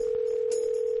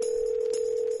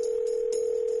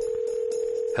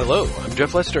Hello, I'm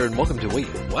Jeff Lester, and welcome to Wait,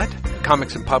 What? A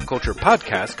comics and pop culture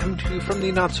podcast coming to you from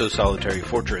the not-so-solitary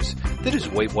fortress that is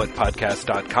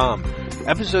waitwhatpodcast.com.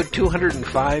 Episode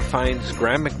 205 finds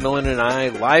Graham McMillan and I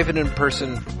live and in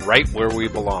person right where we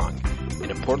belong,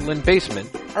 in a Portland basement,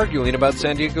 arguing about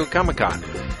San Diego Comic-Con.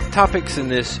 Topics in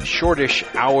this shortish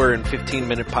hour and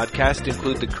 15-minute podcast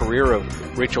include the career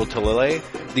of Rachel Talalay,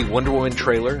 the Wonder Woman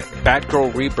trailer,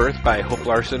 Batgirl Rebirth by Hope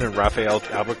Larson and Raphael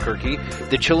Albuquerque,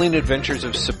 The Chilling Adventures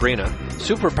of Sabrina,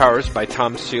 Superpowers by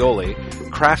Tom Scioli,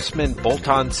 Craftsman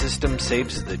Bolt-On System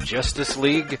Saves the Justice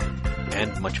League,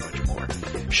 and much, much more.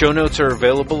 Show notes are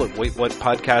available at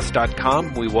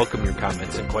waitwhatpodcast.com. We welcome your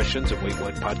comments and questions at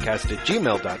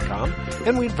waitwhatpodcast@gmail.com,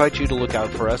 and we invite you to look out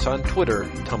for us on Twitter,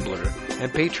 Tumblr,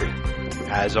 and Patreon.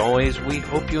 As always, we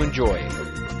hope you enjoy,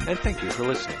 and thank you for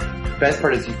listening. Best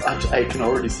part is I can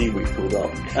already see we pulled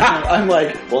up. I'm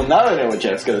like, well, now I know what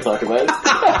Jeff's going to talk about.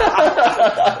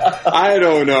 I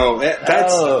don't know.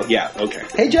 Yeah, okay.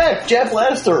 Hey, Jeff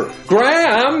Lester.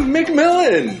 Graham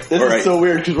McMillan. This is so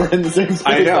weird because we're in the same space.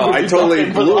 I know, I totally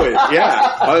blew it.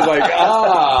 Yeah. I was like,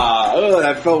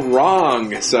 that felt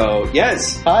wrong. So,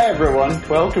 yes. Hi, everyone.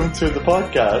 Welcome to the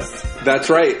podcast. That's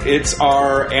right. It's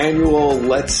our annual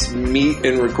let's meet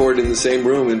and record in the same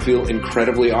room and feel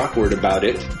incredibly awkward about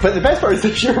it. But the best part is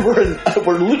this year we're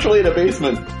literally in a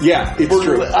basement. Yeah, it's we're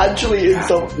true. Actually, in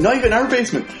not even our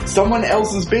basement, someone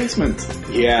else's basement.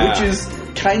 Yeah. Which is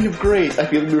kind of great. I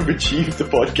feel we've achieved the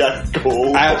podcast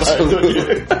goal.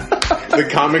 Absolutely. The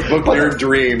comic book nerd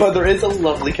dream. But there is a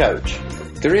lovely couch.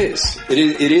 There is.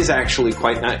 It is actually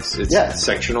quite nice. It's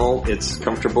sectional. It's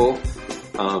comfortable.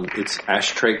 It's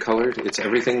ashtray colored. It's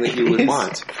everything that you would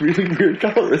want. Really weird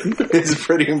color, isn't it? It's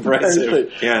pretty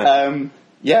impressive.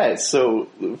 Yeah. So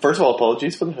first of all,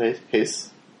 apologies for the hiss.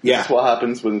 Yeah. This is what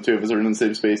happens when the two of us are in the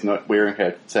same space, not wearing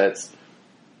headsets.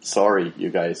 Sorry,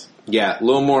 you guys. Yeah, a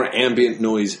little more ambient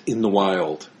noise in the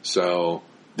wild. So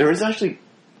there is actually,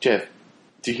 Jeff.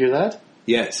 Do you hear that?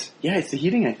 Yes. Yeah, it's the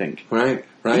heating, I think. Right.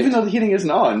 Even though the heating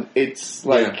isn't on, it's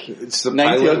like it's the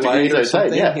 90 odd degrees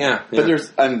outside. Yeah.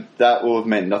 But and that will have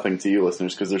meant nothing to you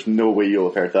listeners because there's no way you'll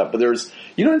have heard that. But there's,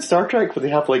 in Star Trek where they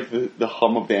have like the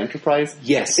hum of the Enterprise?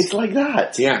 Yes. It's like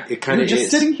that. Yeah, it kind of is. You're just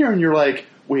sitting here and you're like,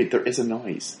 wait, there is a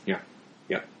noise. Yeah.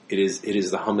 It is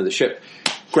the hum of the ship.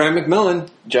 Graham McMillan.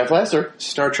 Jeff Lester.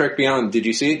 Star Trek Beyond. Did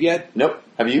you see it yet? Nope.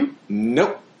 Have you?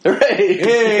 Nope. Hooray!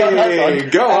 Hey,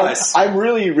 go us! I'm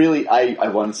really, I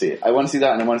want to see it. I want to see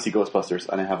that, and I want to see Ghostbusters,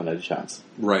 and I haven't had a chance.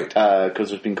 Right. Because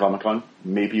there's been Comic-Con.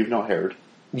 Maybe you've not heard.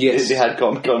 Yes. They had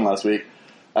Comic-Con last week.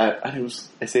 And it was,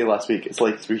 I say last week, it's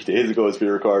like 3 days ago as we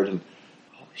record, and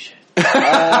holy shit.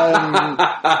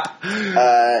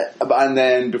 And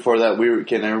then before that,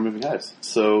 Kate and I were moving house.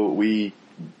 So we...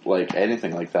 like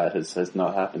anything like that has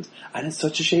not happened, and it's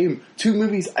such a shame. 2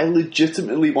 movies I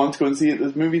legitimately want to go and see at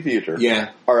this movie theater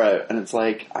are out, and it's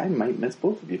like I might miss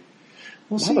both of you.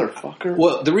 Motherfucker.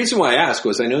 Well, the reason why I asked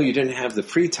was I know you didn't have the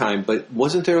free time, but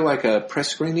wasn't there like a press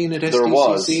screening at SDCC? There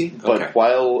was, but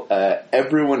while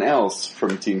everyone else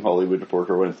from Team Hollywood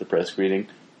Reporter went to the press screening,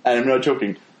 and I'm not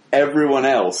joking, everyone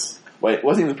else, it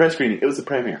wasn't even the press screening, it was the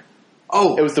premiere.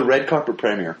 Oh. It was the red carpet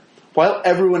premiere. While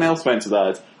everyone else went to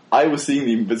that, I was seeing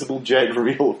the Invisible Jet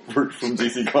reveal from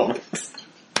DC Comics.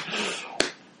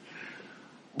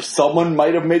 Someone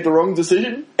might have made the wrong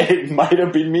decision. It might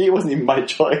have been me. It wasn't even my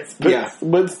choice.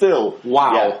 But still.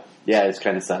 Wow. Yeah, it's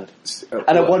kind of sad.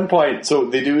 And at one point, so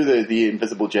they do the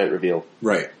Invisible Jet reveal.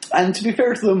 Right. And to be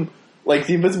fair to them, like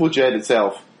the Invisible Jet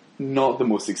itself, not the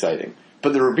most exciting.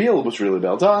 But the reveal was really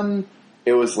well done.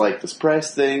 It was like this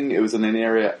press thing. It was in an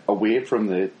area away from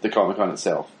the Comic-Con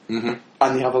itself. Mm-hmm.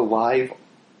 And they have a live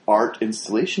art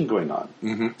installation going on.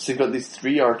 Mm-hmm. So you've got these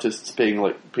 3 artists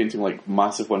painting like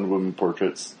massive Wonder Woman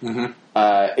portraits. Mm-hmm.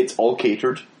 It's all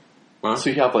catered. Huh?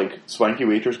 So you have like swanky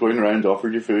waiters going around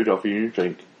offering you food, offering you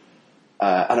drink.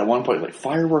 And at one point, like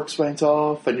fireworks went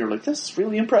off, and you're like, "This is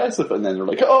really impressive." And then they're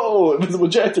like, "Oh, Invisible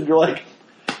Jet," and you're like,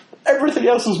 "Everything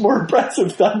else was more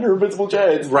impressive than your Invisible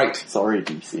Jet." Right. Sorry,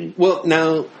 DC. Well,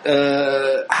 now,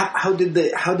 how did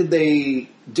they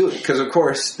do it? Because of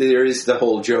course there is the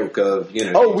whole joke of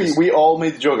we all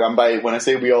made the joke, and when I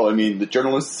say we all, I mean the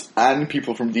journalists and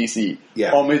people from DC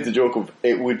all made the joke of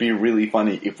it would be really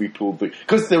funny if we pulled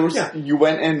because there was you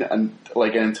went in and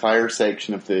like an entire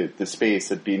section of the space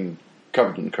had been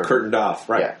covered in curtained off,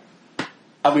 right? Yeah,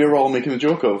 and we were all making the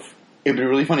joke of it'd be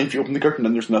really funny if you open the curtain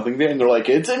and there's nothing there, and they're like,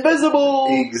 it's invisible!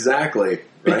 Exactly.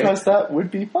 Because that would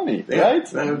be funny, right?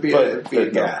 That would be a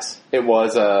gas. No, it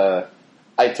was,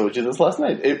 I told you this last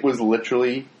night, it was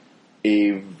literally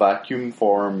a vacuum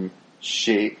form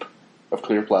shape of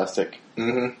clear plastic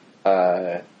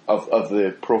of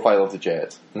the profile of the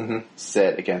jet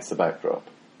set against the backdrop.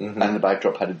 And the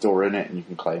backdrop had a door in it, and you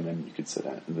can climb in, you could sit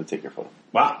in it, and they'd take your photo.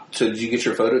 Wow. So did you get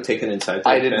your photo taken inside?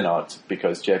 I did not,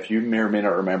 because, Jeff, you may or may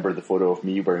not remember the photo of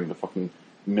me wearing the fucking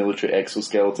military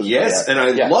exoskeleton. Yes, and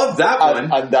I love that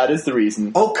one. And that is the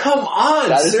reason. Oh, come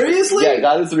on! Seriously? Yeah,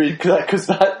 that is the reason, because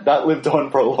that lived on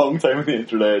for a long time on the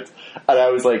internet. And I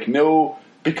was like, no,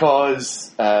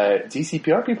 because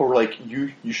DCPR people were like,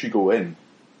 you should go in.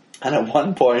 And at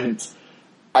one point,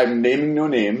 I'm naming no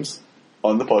names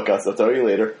on the podcast, I'll tell you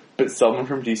later, but someone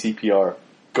from DCPR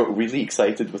got really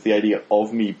excited with the idea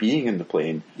of me being in the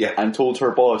plane and told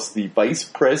her boss, the vice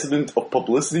president of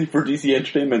publicity for DC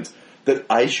Entertainment, that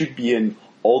I should be in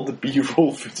all the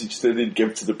B-roll footage that they'd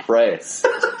give to the press.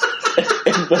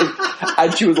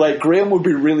 and she was like, Graham would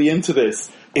be really into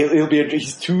this.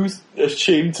 He's too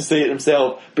ashamed to say it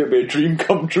himself, but it'll be a dream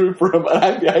come true for him. And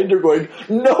I'm behind her going,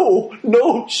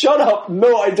 no, shut up,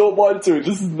 no, I don't want to.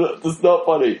 This is not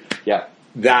funny. Yeah.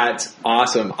 That's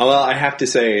awesome. Well, I have to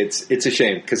say it's a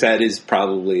shame, because that is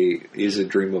a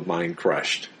dream of mine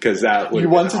crushed. Because that would you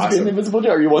wanted to be in the Invisible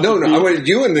Jet, or you wanted to be... I wanted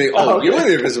you in the you in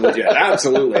the Invisible Jet.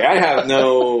 Absolutely.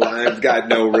 I've got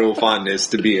no real fondness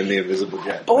to be in the Invisible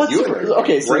Jet. So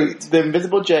the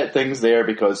Invisible Jet thing's there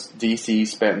because DC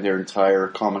spent their entire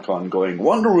Comic-Con going,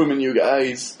 Wonder Woman, you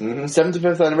guys!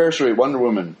 75th anniversary, Wonder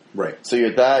Woman. Right. So you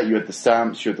had that, you had the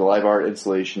stamps, you had the live art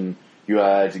installation, you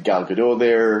had Gal Gadot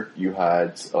there, you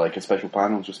had like a special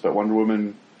panel just about Wonder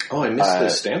Woman. Oh, I missed the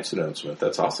stamps announcement.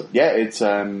 That's awesome. Yeah, it's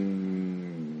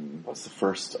what's the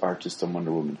first artist on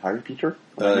Wonder Woman? Harry Peter?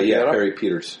 Harry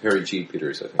Peters. Harry G.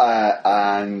 Peters, I think.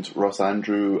 And Ross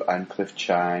Andrew and Cliff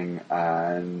Chang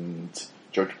and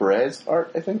George Perez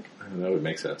art, I think. That would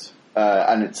make sense.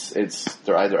 And it's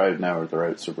they're either out now or they're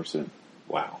out super soon.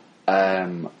 Wow.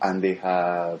 And they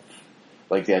have...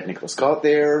 Like, they had Nicola Scott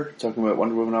there, talking about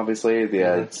Wonder Woman, obviously. They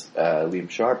had Liam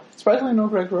Sharp. Surprisingly, no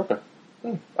Greg Rucka.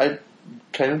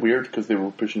 Kind of weird, because they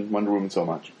were pushing Wonder Woman so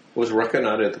much. Was Rucka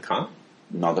not at the con?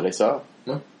 Not that I saw.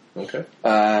 No. Okay.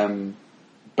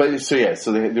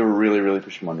 So they were really, really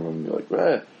pushing Wonder Woman. You're like,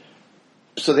 eh.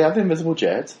 So they have the Invisible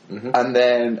Jet, and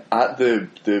then at the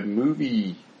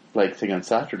movie... thing on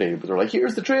Saturday, but they're like,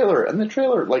 here's the trailer, and the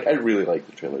trailer, I really like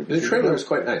the trailer. The trailer is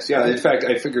quite nice. Yeah, in fact,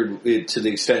 I figured it to the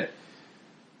extent...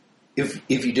 If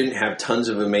you didn't have tons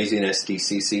of amazing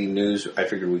SDCC news, I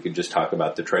figured we could just talk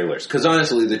about the trailers. Because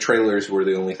honestly, the trailers were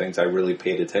the only things I really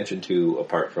paid attention to,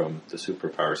 apart from the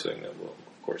superpowers thing that we'll,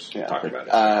 of course, talk about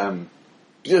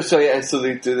it. So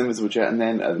they did the Invisible Jet, and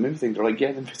then the movie thing, they're like, the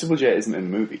Invisible Jet isn't in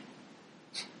the movie.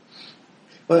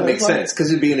 Well, it makes sense, because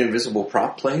it'd be an invisible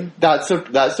prop plane? That's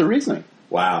the reasoning.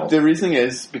 Wow. The reasoning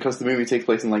is because the movie takes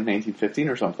place in 1915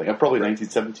 or something, probably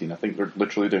 1917. I think they're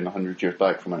literally doing 100 years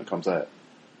back from when it comes out.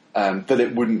 That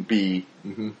it wouldn't be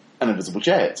an invisible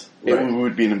jet. It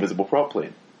would be an invisible prop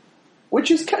plane.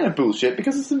 Which is kind of bullshit,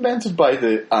 because it's invented by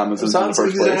the Amazons in the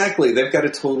first place. Exactly. They've got a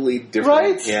totally different...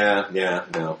 Right? Yeah,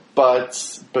 no.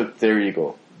 But there you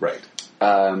go. Right.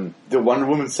 The Wonder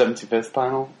Woman 75th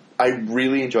panel, I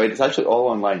really enjoyed it. It's actually all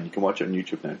online. You can watch it on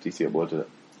YouTube now. DC uploaded it.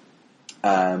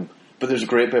 But there's a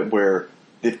great bit where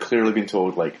they've clearly been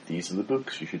told, these are the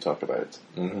books you should talk about.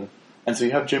 Mm-hmm. And so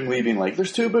you have Jim Lee being like,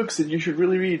 there's 2 books that you should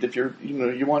really read if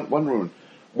you want Wonder Woman.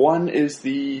 One is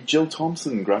the Jill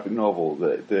Thompson graphic novel,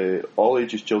 the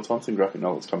all-ages Jill Thompson graphic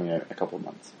novel that's coming out in a couple of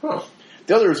months. Huh.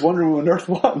 The other is Wonder Woman Earth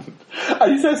 1.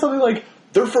 And he said something like,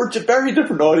 they're for very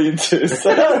different audiences.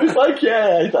 And I was like,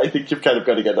 I think you've kind of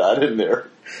got to get that in there.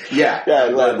 Yeah. Yeah,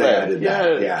 they added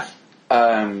that. Yeah.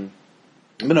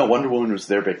 But no, Wonder Woman was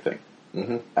their big thing.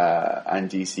 Mm-hmm. And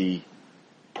DC...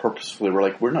 purposefully were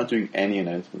like, we're not doing any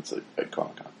announcements at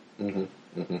Comic-Con. Mm-hmm.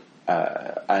 Mm-hmm.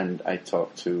 And I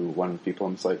talked to one of the people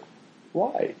and was like,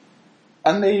 why?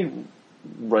 And they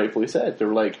rightfully said, they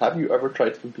were like, have you ever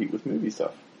tried to compete with movie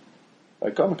stuff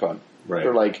at Comic-Con? Right.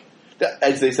 They're like,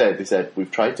 as they said,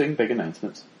 we've tried doing big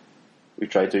announcements.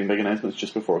 We've tried doing big announcements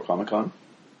just before Comic-Con.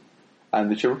 And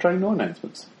this year we're trying no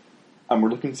announcements. And we're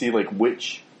looking to see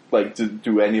which,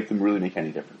 do any of them really make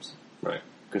any difference? Right.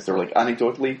 Because they're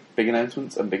anecdotally, big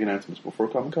announcements and big announcements before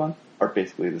Comic-Con are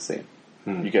basically the same.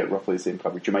 You get roughly the same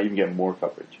coverage. You might even get more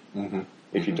coverage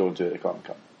if you don't do it at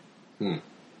Comic-Con.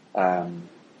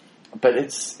 But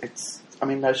that's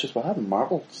just what happened.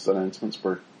 Marvel's announcements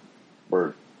were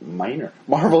minor.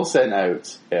 Marvel sent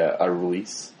out a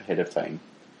release ahead of time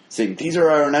saying, these are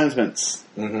our announcements.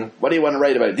 What do you want to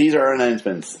write about? These are our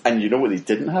announcements. And you know what they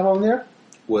didn't have on there?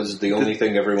 Was the only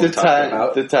thing everyone talked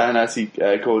about. The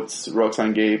Ta-Nehisi Coates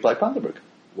Roxane Gay Black Panther book.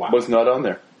 Wow. Was not on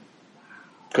there.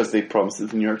 Because they promised it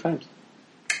to the New York Times.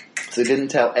 So they didn't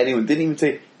tell anyone, didn't even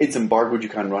say, it's embargoed, you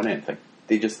can't run anything.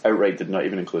 they just outright did not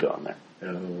even include it on there.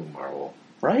 Oh, Marvel.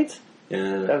 Right?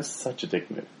 Yeah. That was such a dick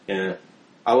move. Yeah.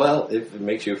 Oh, well, if it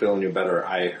makes you feel any better,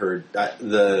 I heard that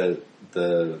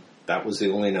that was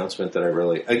the only announcement that I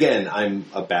really... Again, I'm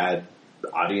a bad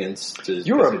audience.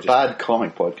 You're a bad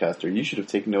comic podcaster. You should have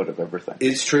taken note of everything.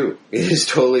 It's true. It is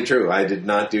totally true. I did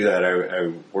not do that.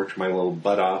 I worked my little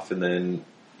butt off and then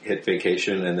hit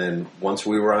vacation, and then once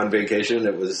we were on vacation,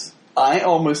 it was... I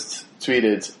almost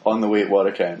tweeted on the Wait What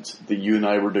account that you and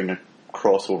I were doing a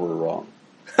crossover wrong.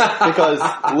 Because,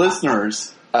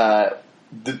 listeners,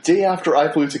 the day after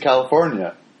I flew to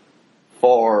California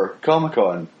for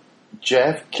Comic-Con,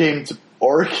 Jeff came to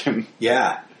Oregon.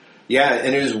 Yeah. Yeah,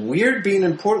 and it was weird being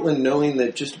in Portland knowing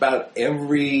that just about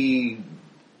every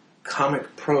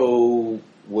comic pro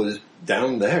was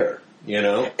down there, you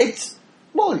know?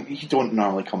 Well, you don't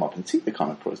normally come up and see the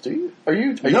comic pros, do you? Are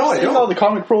you No, I don't. all the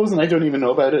comic pros and I don't even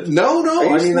know about it? No.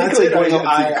 I mean, that's it.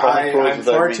 I'm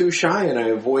far me? too shy and I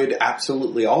avoid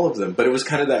absolutely all of them. But it was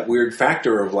kind of that weird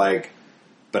factor of like,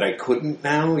 but I couldn't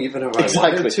now, even if I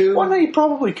wanted to. Well, no, you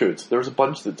probably could. There was a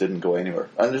bunch that didn't go anywhere.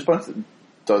 And there's a bunch that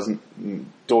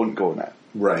don't go now.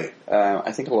 Right.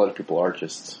 I think a lot of people are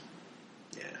just...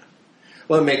 Yeah.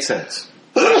 Well, it makes sense.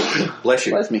 Bless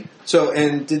you. Bless me. So,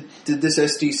 and did this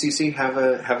SDCC have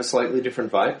a slightly different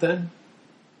vibe then,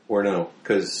 or no?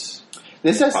 Because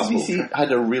this SDCC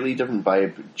had a really different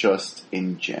vibe just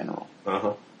in general.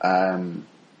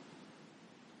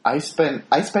 I spent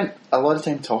a lot of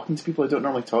time talking to people I don't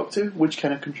normally talk to, which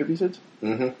kind of contributed.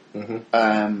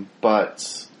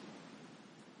 But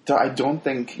I don't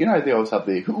think, you know how they always have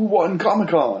the who won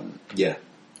Comic-Con? Yeah.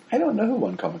 I don't know who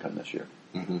won Comic-Con this year.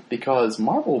 Because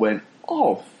Marvel went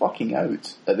all fucking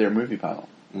out at their movie panel.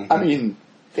 I mean,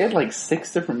 they had like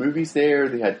 6 different movies there.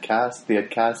 They had cast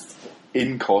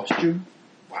in costume.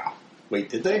 Wow. Wait,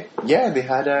 did they? Yeah, they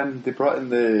had they brought in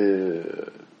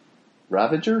the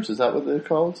Ravagers, is that what they're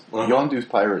called? Yondu's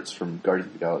pirates from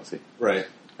Guardians of the Galaxy. Right.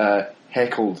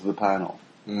 Heckled the panel,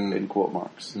 in quote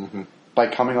marks, by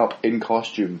coming up in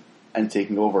costume and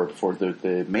taking over before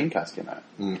the main cast came out.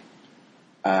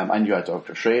 And you had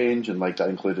Doctor Strange, and like that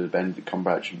included a Benedict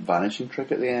Cumberbatch vanishing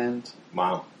trick at the end.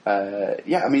 Wow.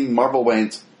 Yeah, I mean, Marvel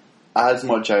went as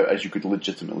much out as you could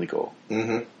legitimately go.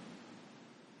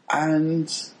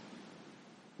 And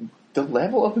the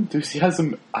level of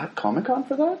enthusiasm at Comic-Con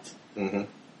for that,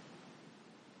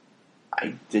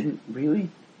 I didn't really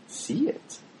see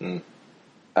it.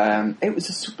 It was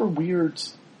a super weird...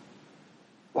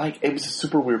 it was a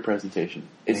super weird presentation.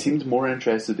 It seemed more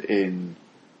interested in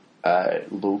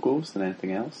logos than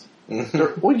anything else.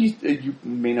 You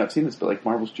may not have seen this, but like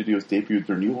Marvel Studios debuted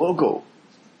their new logo,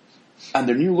 and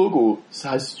their new logo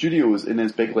has studios in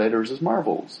as big letters as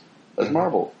Marvel.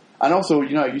 And also,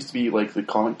 you know, it used to be like the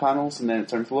comic panels, and then it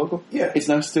turned to the logo. Yeah, it's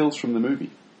now stills from the movie.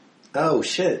 Oh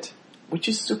shit! Which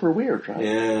is super weird, right?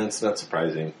 Yeah, it's not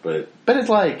surprising, but it's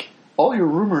like all your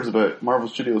rumors about Marvel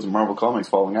Studios and Marvel Comics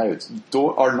falling out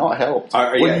are not helped.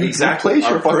 When you replace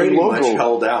your fucking logo, much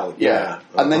held out. Yeah.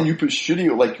 And then you put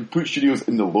studios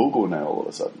in the logo now all of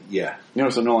a sudden. Yeah. You know,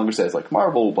 so it no longer says like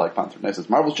Marvel Black Panther. Now it says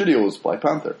Marvel Studios Black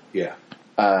Panther. Yeah.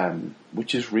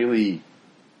 Which is really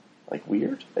like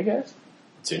weird, I guess.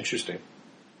 It's interesting.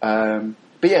 But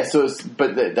yeah,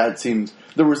 that seems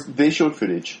they showed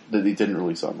footage that they didn't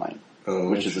release online,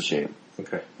 which is a shame.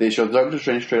 Okay. They showed the Doctor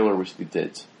Strange trailer, which they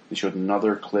did. They showed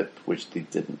another clip, which they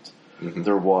didn't.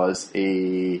 There was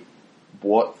a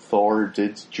what Thor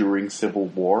did during Civil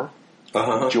War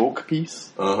joke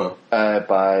piece by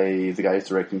the guys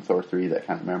directing Thor 3 that I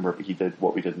can't remember, but he did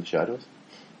What We Did in the Shadows.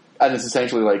 And it's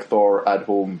essentially like Thor at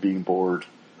home being bored,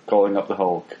 calling up the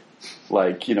Hulk,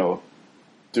 like, you know,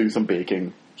 doing some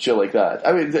baking, shit like that.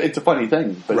 I mean, it's a funny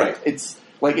thing, but it's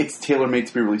tailor-made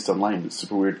to be released online. It's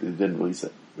super weird that they didn't release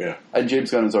it. Yeah. And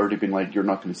James Gunn has already been like, you're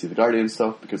not going to see the Guardian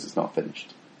stuff because it's not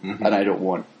finished. And I don't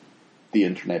want the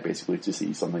internet basically to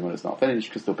see something when it's not finished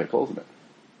because they'll pick holes in it.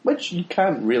 Which you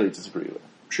can't really disagree with.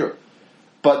 Sure.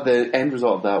 But the end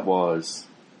result of that was,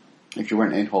 if you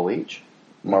weren't in Hall H,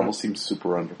 Marvel seemed super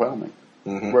underwhelming.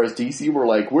 Whereas DC were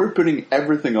like, we're putting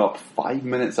everything up 5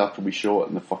 minutes after we show it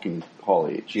in the fucking Hall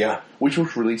H. Yeah. Which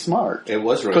was really smart. It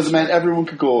was really smart. Because it meant everyone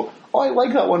could go, oh, I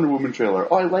like that Wonder Woman trailer.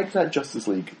 Oh, I like that Justice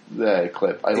League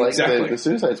clip. I like the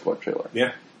Suicide Squad trailer.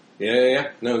 Yeah.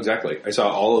 Yeah. No, exactly. I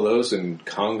saw all of those in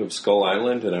Kong of Skull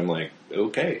Island, and I'm like,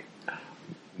 okay.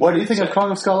 What do you think of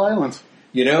Kong of Skull Island?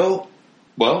 You know,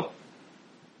 well,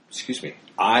 excuse me.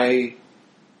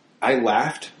 I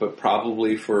laughed, but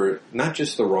probably for not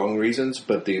just the wrong reasons,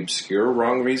 but the obscure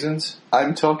wrong reasons.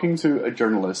 I'm talking to a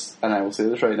journalist, and I will say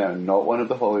this right now, not one of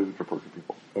the Hollywood Reporter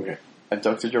people. Okay. I've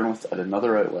talked to a journalist at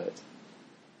another outlet.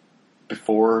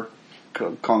 before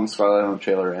Kong Skull Island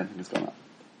trailer or anything has gone up.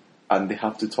 And they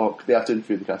have to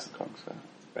interview the cast of Kong Skull Island.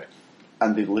 Right.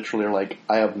 And they literally are like,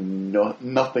 I have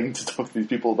nothing to talk to these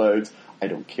people about. I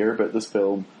don't care about this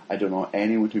film. I don't know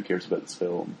anyone who cares about this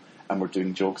film. And we're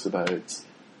doing jokes about,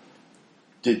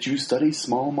 did you study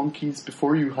small monkeys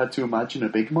before you had to imagine a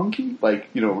big monkey? Like,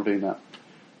 we're doing that.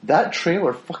 That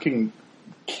trailer fucking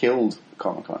killed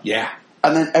Comic-Con. Yeah.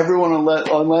 And then everyone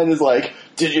online is like,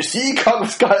 did you see Kong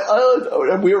Skull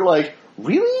Island? And we were like,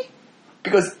 really?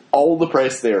 Because all the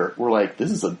press there were like, this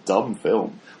is a dumb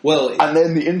film. Well, and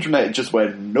then the internet just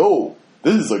went, no,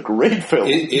 this is a great film.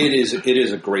 It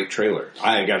is a great trailer.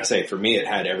 I gotta say, for me, it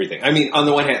had everything. I mean, on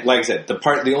the one hand, like I said,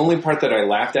 the only part that I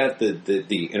laughed at,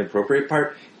 the inappropriate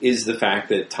part, is the fact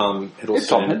that Tom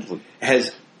Hiddleston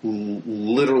has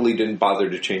literally didn't bother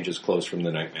to change his clothes from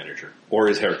the Night Manager or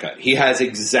his haircut. He has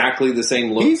exactly the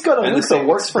same look. He's got a look that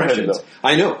works for him, though.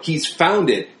 I know. He's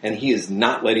found it, and he is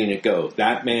not letting it go.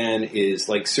 That man is,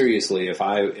 like, seriously, if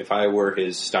I were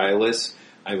his stylist,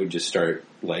 I would just start,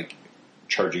 like,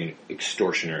 charging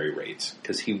extortionary rates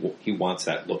because he wants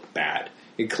that look bad.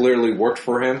 It clearly worked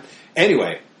for him.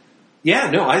 Anyway, yeah,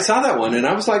 no, I saw that one and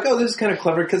I was like, oh, this is kind of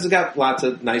clever because it's got lots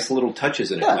of nice little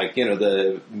touches in it. Yeah. Like,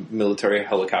 the military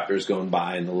helicopters going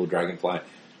by and the little dragonfly.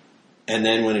 And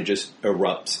then when it just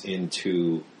erupts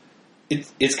into,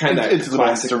 it's kind of it's classic. The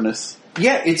monsterness.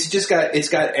 Yeah, it's got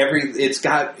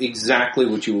exactly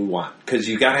what you would want. Because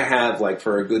you gotta have, like,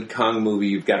 for a good Kong movie,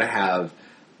 you've gotta have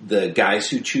the guys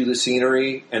who chew the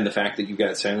scenery and the fact that you've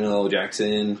got Samuel L.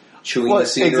 Jackson chewing the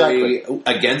scenery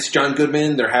against John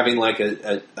Goodman. They're having like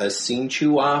a scene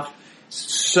chew off.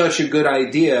 Such a good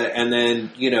idea. And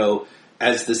then,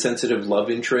 as the sensitive love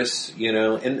interest,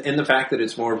 and the fact that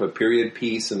it's more of a period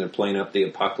piece and they're playing up the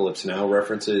Apocalypse Now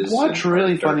references. What's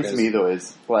really funny to me though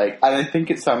is, like, and I think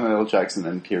it's Samuel L. Jackson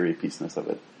and period piece-ness of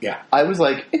it. Yeah. I was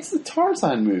like, it's the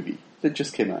Tarzan movie that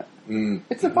just came out.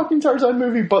 It's a fucking Tarzan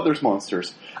movie, but there's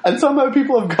monsters. And somehow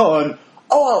people have gone,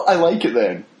 oh, I like it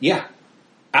then. Yeah.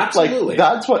 Absolutely. Like,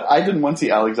 that's what, I didn't want to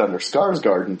see Alexander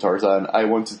Skarsgård in Tarzan, I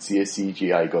wanted to see a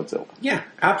CGI Godzilla. Yeah,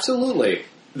 absolutely.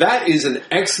 That is an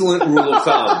excellent rule of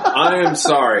thumb. I am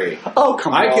sorry. Oh,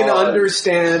 come on. I can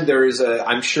understand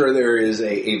I'm sure there is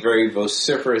a very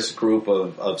vociferous group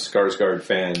of Skarsgård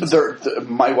fans.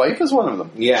 My wife is one of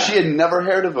them. Yeah. She had never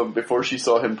heard of him before she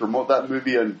saw him promote that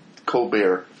movie on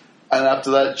Colbert. And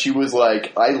after that, she was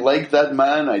like, I like that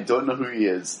man, I don't know who he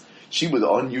is. She was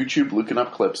on YouTube looking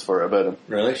up clips about him.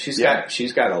 Really? She's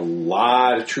got a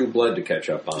lot of True Blood to catch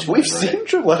up on. We've seen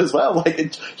True Blood as well.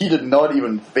 Like, he did not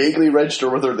even vaguely register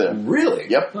with her then. Really?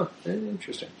 Yep. Huh,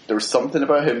 interesting. There was something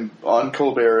about him on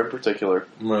Colbert in particular.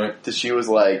 Right. That she was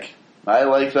like, I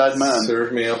like that man.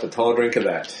 Serve me up a tall drink of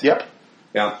that. Yep.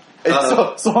 Yeah.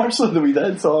 So actually that we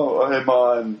then saw him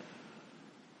on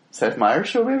Seth Meyers'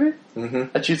 show, maybe?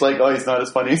 Mm-hmm. And she's like, oh, he's not as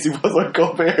funny as he was on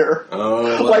Colbert. Oh,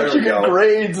 well, like, she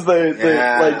grades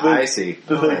I see.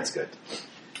 That's good.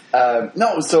 But,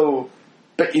 the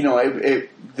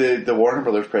Warner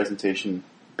Brothers presentation,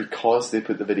 because they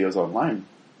put the videos online,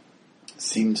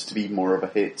 seems to be more of a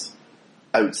hit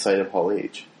outside of Hall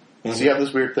H. Mm-hmm. So you have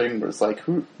this weird thing where it's like,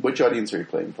 which audience are you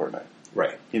playing for now?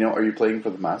 Right. Are you playing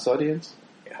for the mass audience?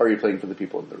 Yeah. Or are you playing for the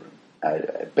people in the room?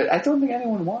 But I don't think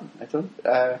anyone won.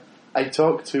 I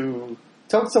talked to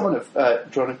someone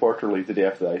at Drawn Quarterly the day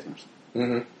after the Eisners.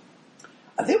 Mm-hmm.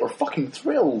 And they were fucking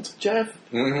thrilled, Jeff.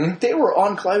 Mm-hmm. They were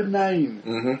on cloud nine.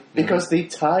 Mm-hmm. Because they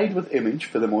tied with Image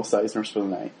for the most Eisners for the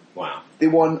night. Wow. They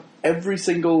won every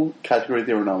single category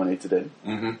they were nominated in.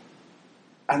 Mm-hmm.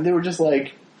 And they were just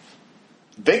like,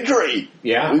 victory!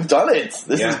 Yeah. We've done it!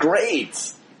 This is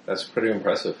great! That's pretty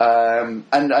impressive. And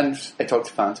I talked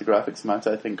to Fantagraphics.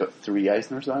 Samantha, I think, got 3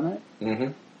 Eisners that night.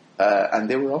 Mm-hmm. And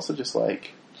they were also just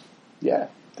like, yeah,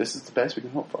 this is the best we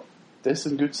can hope for. This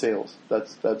and good sales.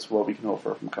 That's what we can hope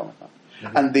for from Comic-Con.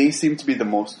 Mm-hmm. And they seem to be the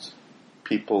most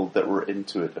people that were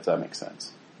into it, if that makes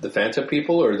sense. The Fanta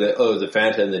people, or the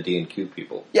Fanta and the D&Q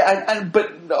people? Yeah,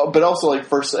 but also like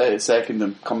first, second,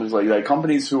 and companies like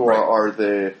companies who are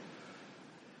the.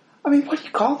 I mean, what do you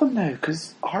call them now?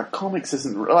 Because art comics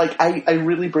isn't... Like, I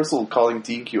really bristle calling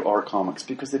D&Q art comics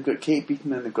because they've got Kate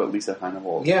Beaton and they've got Lisa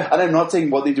Hannibal. Yeah. And I'm not saying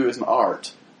what they do isn't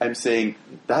art. I'm saying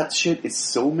that shit is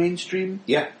so mainstream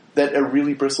that I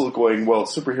really bristle going, well,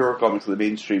 superhero comics are the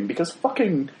mainstream because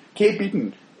fucking Kate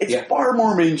Beaton, it's far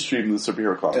more mainstream than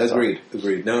superhero comics.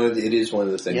 Agreed. No, it is one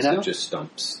of the things that just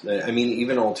stumps. I mean,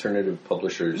 even alternative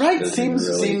publishers... Right,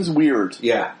 seems weird.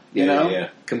 Yeah.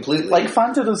 Completely. Like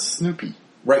Fanta does Snoopy.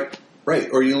 Right. Right,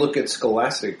 or you look at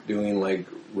Scholastic doing like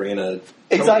Raina.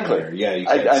 Exactly. Toner. Yeah, you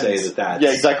can't say that's...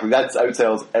 Yeah, exactly. That's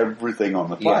outsells everything on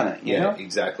the planet. Yeah, you know?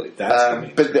 exactly. That's the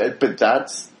main but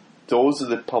those are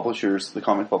the publishers, the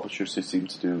comic publishers who seem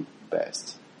to do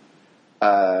best.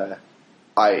 I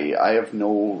have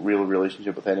no real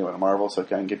relationship with anyone at Marvel, so I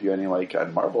can't give you any like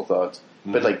Marvel thoughts.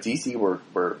 Mm-hmm. But like DC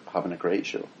were having a great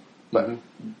show, but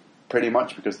pretty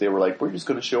much because they were like, we're just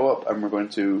going to show up and we're going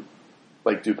to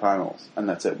like do panels and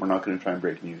that's it. We're not going to try and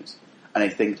break news. And I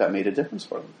think that made a difference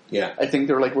for them. Yeah. I think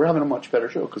they were like, we're having a much better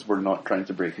show because we're not trying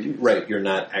to break news. Right. You're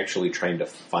not actually trying to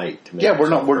fight. To make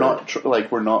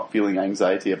we're not feeling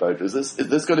anxiety about, is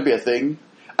this going to be a thing?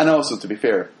 And also, to be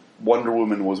fair, Wonder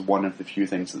Woman was one of the few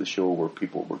things of the show where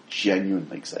people were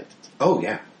genuinely excited. Oh,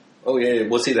 yeah. Oh, yeah.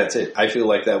 Well, see, that's it. I feel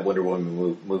like that Wonder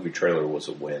Woman movie trailer was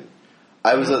a win.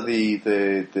 I was at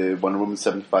the Wonder Woman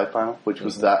 75 panel, which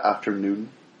was that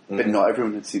afternoon, but not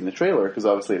everyone had seen the trailer because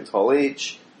obviously it was Hall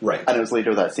H. Right. And it was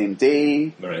later that same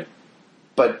day. Right.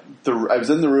 But I was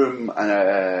in the room and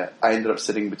I ended up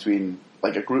sitting between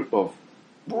like a group of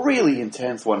really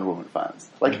intense Wonder Woman fans.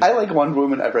 Like, I like Wonder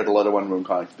Woman, I've read a lot of Wonder Woman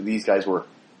comics, but these guys were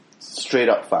straight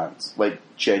up fans. Like,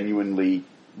 genuinely,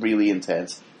 really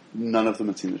intense. None of them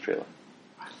had seen the trailer.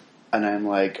 And I'm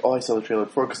like, oh, I saw the trailer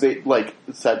before. Because they, like,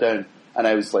 sat down and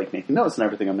I was, like, making notes and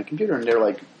everything on the computer. And they're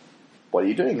like, what are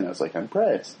you doing? And I was like, I'm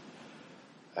pressed.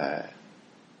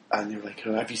 And they were like,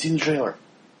 oh, have you seen the trailer?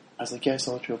 I was like, yeah, I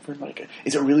saw the trailer. I'm like,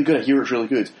 is it really good? I hear it's really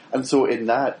good. And so in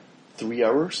that 3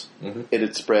 hours, it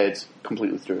had spread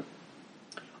completely through.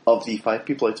 Of the 5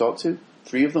 people I talked to,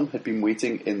 3 of them had been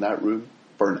waiting in that room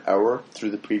for an hour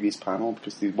through the previous panel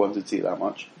because they wanted to see it that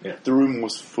much. Yeah. The room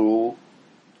was full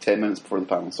 10 minutes before the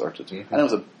panel started. And it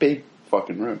was a big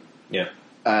fucking room. Yeah.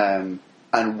 And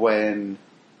when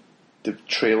the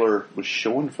trailer was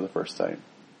shown for the first time,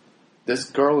 this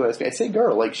girl, I say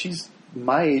girl, like she's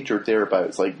my age or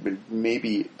thereabouts, like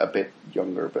maybe a bit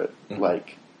younger, but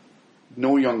like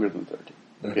no younger than 30.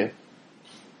 Okay,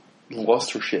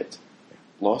 lost her shit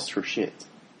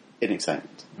in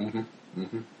excitement, and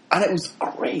it was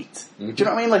great. Do you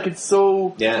know what I mean? Like it's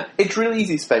so it's really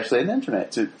easy, especially on the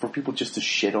internet, for people just to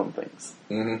shit on things.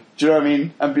 Do you know what I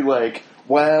mean? And be like,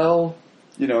 well,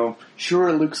 you know, sure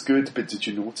it looks good, but did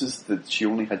you notice that she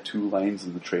only had 2 lines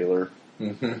in the trailer?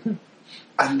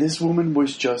 And this woman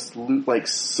was just like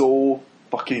so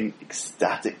fucking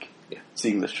ecstatic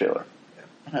seeing this trailer. Yeah.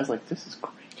 And I was like, this is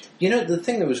great. You know, the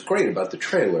thing that was great about the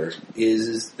trailer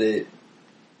is that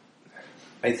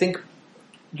I think,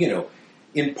 you know,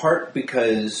 in part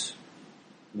because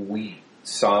we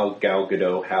saw Gal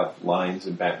Gadot have lines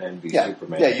in Batman v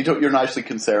Superman. Yeah, you're not actually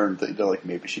concerned that they're like,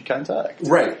 maybe she can't act.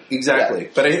 Right, exactly.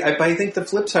 Yeah. But I think the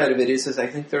flip side of it is I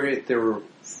think there were,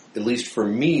 at least for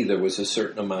me, there was a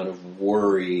certain amount of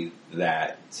worry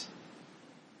that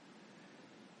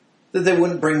they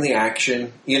wouldn't bring the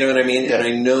action. You know what I mean? Yeah. And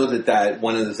I know that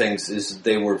one of the things is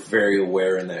they were very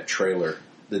aware in that trailer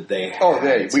that they had. Oh,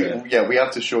 we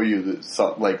have to show you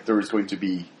that there was going to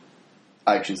be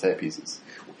action set pieces.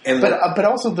 But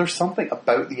also there's something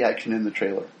about the action in the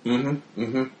trailer.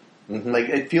 Like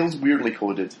it feels weirdly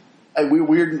coded.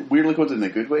 Weirdly coded in a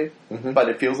good way, but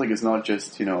it feels like it's not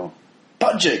just, you know,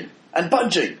 punching and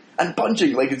punching and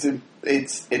punching. Like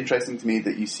it's interesting to me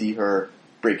that you see her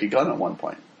break a gun at one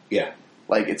point. Yeah.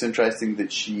 Like it's interesting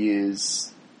that she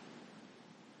is.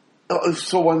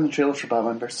 So one of the trailers for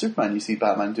Batman vs Superman, you see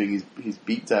Batman doing his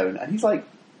beatdown, and he's like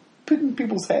putting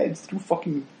people's heads through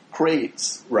fucking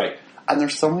crates. Right. And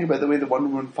there's something about the way the Wonder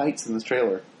Woman fights in this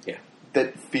trailer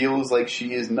that feels like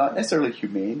she is not necessarily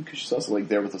humane, because she's also like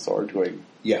there with a sword going,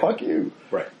 fuck you.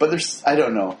 Right. But there's, I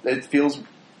don't know, it feels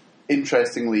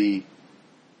interestingly,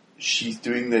 she's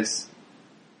doing this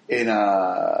in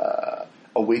a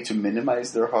way to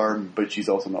minimize their harm, but she's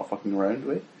also not fucking around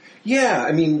with. Yeah,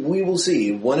 I mean, we will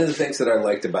see. One of the things that I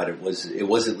liked about it was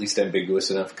at least ambiguous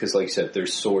enough, because like you said,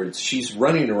 there's swords. She's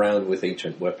running around with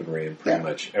ancient weaponry in pretty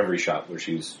much every shot where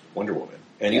she's Wonder Woman.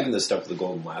 And even the stuff with the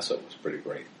golden lasso was pretty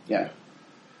great. Yeah. You know?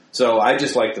 So I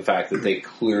just like the fact that they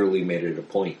clearly made it a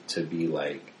point to be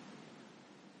like,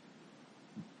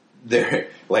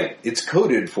 it's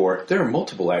coded for, there are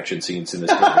multiple action scenes in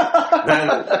this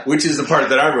movie. Which is the part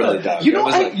that I really dug. You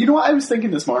know what I was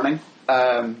thinking this morning?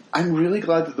 I'm really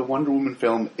glad that the Wonder Woman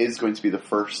film is going to be the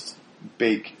first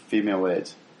big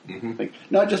female-led thing.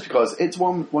 Not just because it's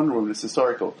Wonder Woman, it's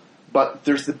historical, but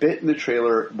there's the bit in the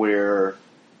trailer where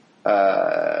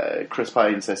Chris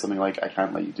Pine says something like, I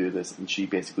can't let you do this, and she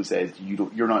basically says,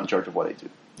 you're not in charge of what I do.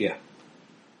 Yeah.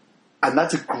 And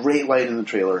that's a great line in the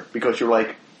trailer, because you're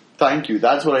like, thank you,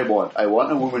 that's what I want. I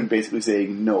want a woman basically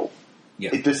saying, no,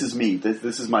 this is me,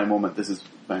 this is my moment, this is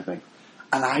my thing.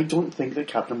 And I don't think that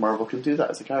Captain Marvel can do that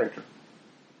as a character.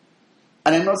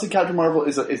 And I'm not saying Captain Marvel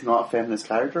is not a feminist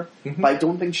character, but I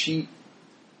don't think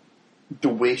the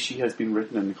way she has been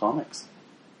written in the comics,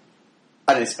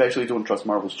 and I especially don't trust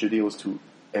Marvel Studios to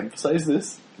emphasize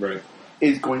this, right,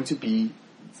 is going to be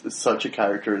such a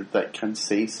character that can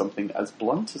say something as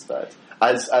blunt as that,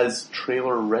 as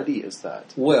trailer ready as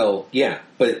that. Well, yeah,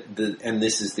 but and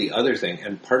this is the other thing,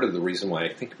 and part of the reason why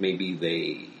I think maybe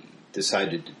they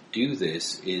decided to do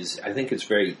this is I think it's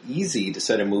very easy to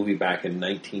set a movie back in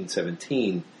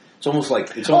 1917. It's almost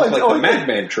like the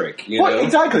Madman trick, you know?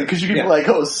 Exactly, because you can be like,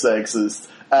 oh, sexist.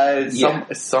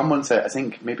 Someone said, I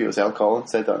think maybe it was Elle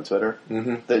Collins said that on Twitter,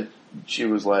 that she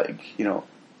was like,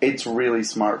 it's really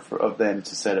smart of them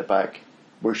to set it back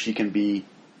where she can be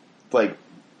like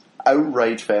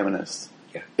outright feminist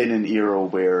in an era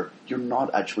where you're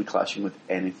not actually clashing with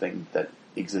anything that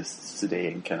exists today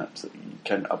and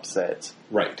can upset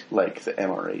like the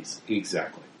MRAs.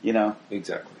 Exactly.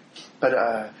 Exactly.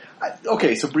 But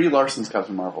okay, so Brie Larson's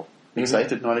Captain Marvel.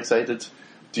 Excited? Not excited?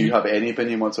 Do you have any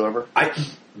opinion whatsoever?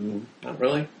 Not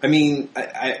really. I mean,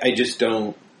 I just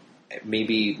don't.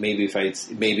 Maybe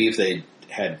if they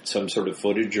had some sort of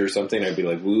footage or something, I'd be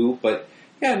like, woo. But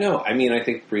yeah, no. I mean, I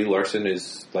think Brie Larson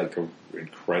is like an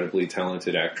incredibly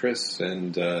talented actress,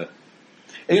 and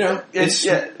it's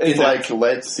like,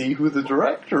 let's see who the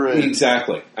director is.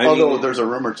 Exactly. Although there's a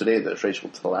rumor today that it's Rachel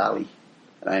Talalay,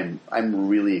 and I'm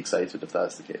really excited if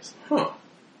that's the case. Huh.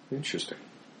 Interesting.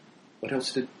 What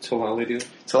else did Talalay do?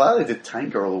 Talalay did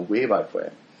Tank Girl way back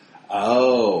when.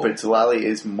 Oh. But Talalay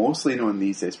is mostly known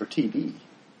these days for TV.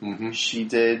 She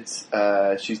did.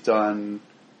 She's done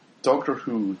Doctor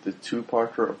Who, the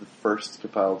two-parter of the first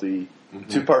Capaldi,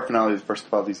 two-part finale of the first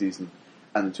Capaldi season,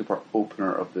 and the two-part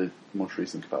opener of the most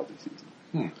recent Capaldi season.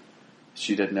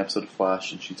 She did an episode of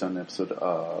Flash, and she's done an episode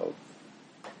of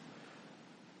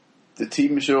the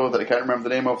TV show that I can't remember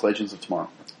the name of, Legends of Tomorrow.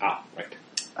 Ah, right.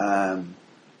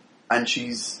 And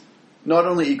she's not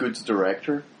only a good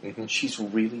director, she's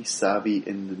really savvy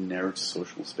in the nerd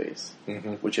social space,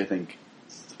 which I think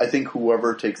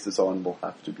whoever takes this on will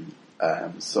have to be.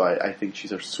 So I think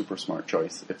she's a super smart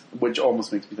choice, which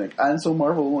almost makes me think, and so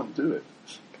Marvel won't do it.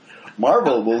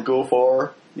 Marvel will go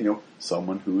for,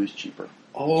 someone who is cheaper.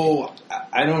 Oh,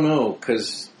 I don't know,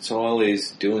 because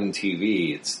Talalay's doing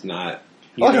TV. It's not,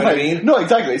 what I mean? No,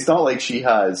 exactly. It's not like she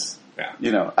has...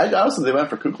 also they went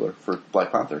for Coogler for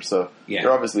Black Panther, so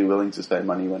they're obviously willing to spend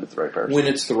money when it's the right person. When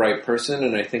it's the right person,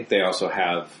 and I think they also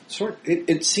have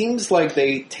it seems like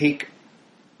they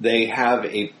have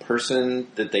a person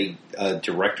that a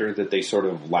director that they sort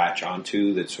of latch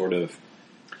onto that sort of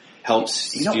helps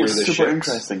steer the ship. Super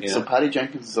interesting. So Patty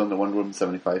Jenkins is on the Wonder Woman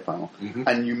 75 panel,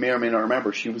 and you may or may not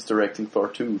remember she was directing Thor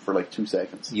 2 for like 2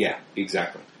 seconds. Yeah,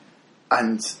 exactly.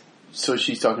 And so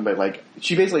she's talking about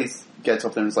she basically gets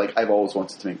up there and is like, I've always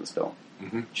wanted to make this film.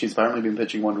 She's apparently been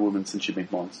pitching Wonder Woman since she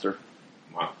made Monster.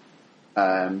 Wow.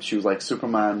 She was like,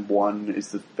 Superman 1 is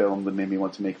the film that made me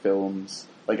want to make films.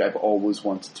 Like, I've always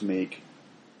wanted to make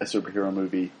a superhero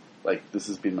movie. Like, this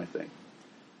has been my thing.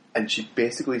 And she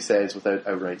basically says, without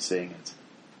outright saying it,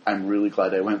 I'm really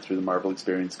glad I went through the Marvel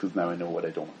experience because now I know what I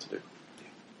don't want to do.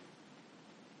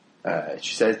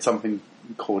 She said something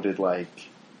coded like,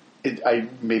 I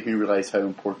made me realize how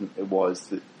important it was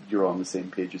that you're on the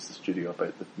same page as the studio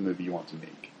about the movie you want to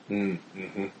make.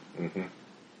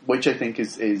 Which I think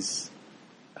is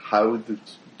how the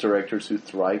directors who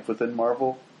thrive within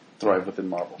Marvel.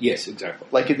 Yes, exactly.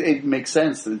 Like, it makes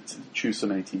sense to choose so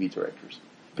many TV directors.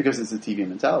 Because it's a TV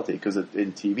mentality. Because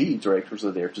in TV, directors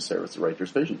are there to service the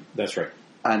writer's vision. That's right.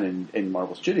 And in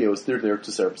Marvel Studios, they're there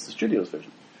to service the studio's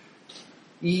vision.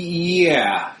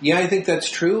 Yeah, I think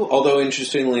that's true. Although,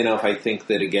 interestingly enough, I think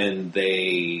that, again,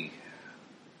 there's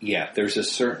a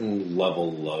certain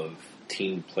level of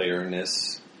team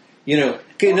playerness.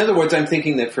 In other words, I'm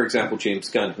thinking that, for example, James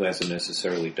Gunn, who hasn't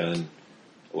necessarily done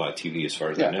a lot of TV as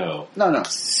far as I know,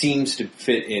 seems to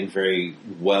fit in very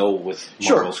well with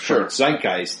Marvel's current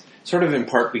zeitgeist, sort of in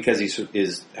part because he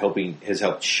has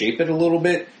helped shape it a little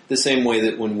bit, the same way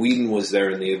that when Whedon was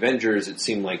there in the Avengers, it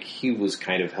seemed like he was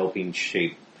kind of helping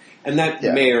shape, and that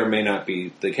may or may not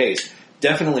be the case.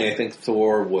 Definitely, I think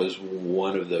Thor was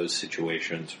one of those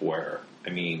situations where,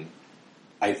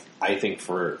 I think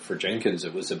for Jenkins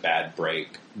it was a bad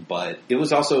break, but it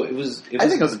was also I think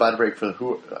it was a bad break for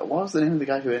what was the name of the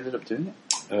guy who ended up doing it?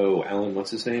 Oh, Alan,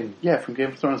 what's his name? Yeah, from Game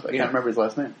of Thrones, but I can't remember his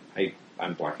last name.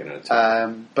 I'm blocking out.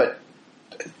 But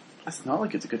it's not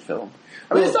like it's a good film.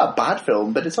 It's not a bad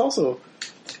film, but it's also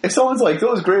if someone's like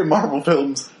those great Marvel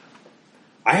films,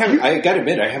 I got to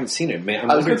admit, I haven't seen it. Man, I'm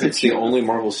wondering if it's the few- only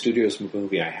Marvel Studios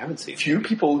movie I haven't seen. Few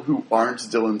people who aren't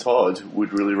Dylan Todd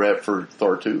would really rep for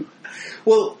Thor 2.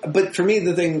 Well, but for me,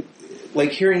 the thing,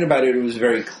 like hearing about it, it was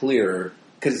very clear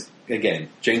because again,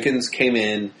 Jenkins came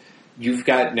in. You've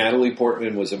got Natalie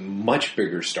Portman was a much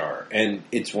bigger star, and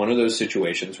it's one of those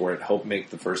situations where it helped make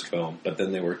the first film, but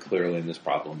then they were clearly in this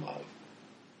problem of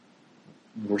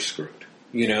we're screwed,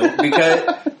 you know,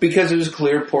 because it was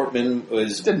clear Portman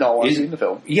Did not want to be in the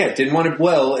film. Yeah, didn't want to.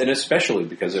 Well, and especially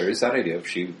because there is that idea of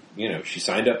she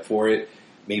signed up for it.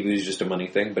 Maybe it was just a money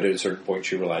thing, but at a certain point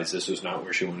she realized this was not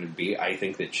where she wanted to be. I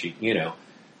think that she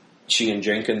and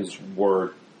Jenkins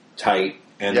were tight.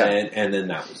 And then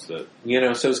that was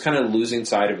so it's kind of losing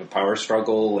side of a power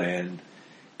struggle and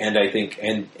I think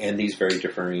and these very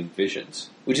differing visions,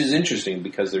 which is interesting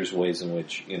because there's ways in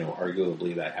which,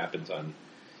 arguably that happens on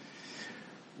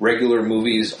regular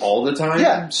movies all the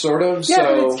time, sort of. Yeah, so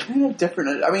but it's kind of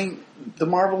different. I mean, the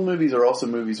Marvel movies are also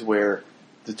movies where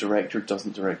the director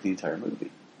doesn't direct the entire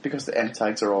movie because the end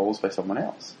tags are always by someone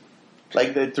else.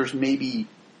 Like, there's maybe,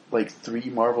 3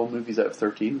 Marvel movies out of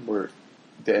 13 where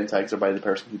the end tags are by the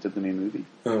person who did the main movie.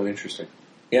 Oh, interesting.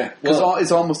 Yeah. Because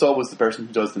it's almost always the person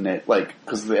who does the net,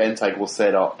 because the end tag will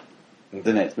set up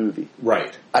the next movie.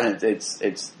 Right. And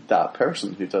it's that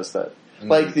person who does that. Mm-hmm.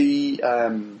 Like the,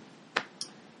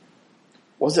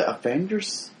 was it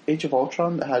Avengers Age of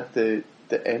Ultron that had the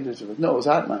end of, no, it was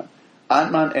Ant-Man.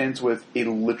 Ant-Man ends with a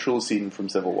literal scene from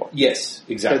Civil War. Yes,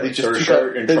 exactly. That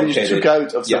they just took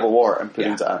out of Civil War and put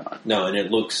into Ant-Man. No, and it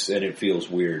looks and it feels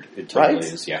weird. It totally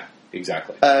is, yeah.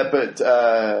 Exactly. But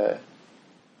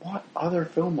what other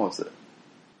film was it?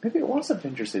 Maybe it was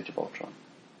Avengers Age of Ultron.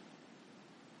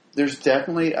 There's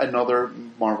definitely another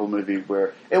Marvel movie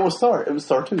where... It was Thor. It was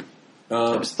Thor 2. It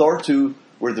was Thor 2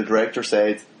 where the director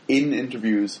said in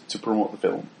interviews to promote the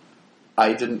film,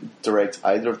 I didn't direct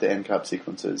either of the end cap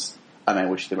sequences and I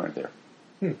wish they weren't there.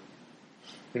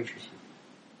 Interesting.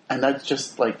 And that's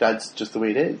just the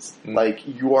way it is.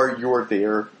 You're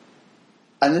there...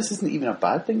 And this isn't even a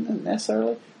bad thing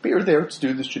necessarily, but you're there to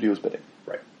do the studio's bidding.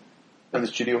 Right. And the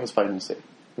studio has final say.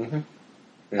 Mm-hmm.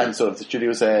 Yeah. And so if the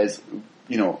studio says,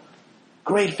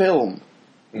 great film,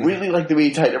 really like the way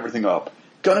you tied everything up,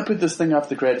 gonna put this thing off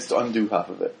the credits to undo half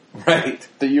of it. Right.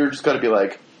 That you're just gotta be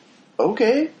like,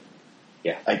 okay.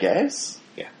 Yeah. I guess.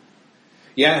 Yeah.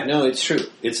 Yeah, no, it's true.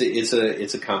 It's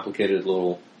a complicated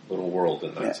little world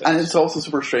in that sense. And it's also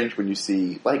super strange when you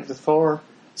see, the Thor...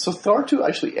 So Thor 2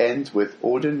 actually ends with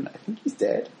Odin, I think he's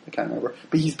dead, I can't remember,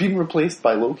 but he's being replaced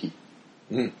by Loki,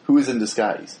 who is in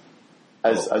disguise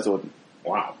as Odin.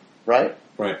 Wow. Right?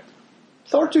 Right.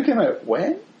 Thor 2 came out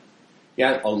when?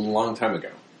 Yeah, a long time ago.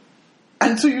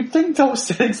 And so you'd think that was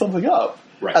setting something up.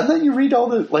 Right. And then you read all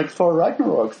the, Thor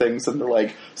Ragnarok things, and they're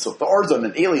like, so Thor's on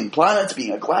an alien planet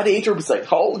being a gladiator beside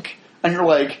Hulk, and you're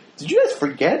like, did you guys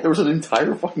forget there was an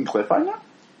entire fucking cliffhanger?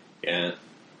 Yeah,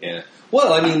 yeah.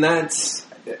 Well, I mean, that's...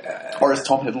 Or is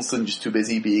Tom Hiddleston just too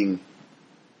busy being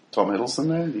Tom Hiddleston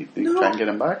now? Do you try and get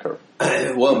him back? Or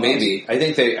well, maybe.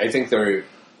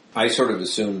 I sort of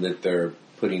assume that they're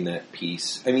putting that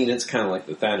piece... I mean, it's kind of like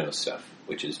the Thanos stuff,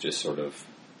 which is just sort of,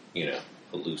 a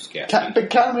loose gap.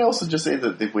 But can we also just say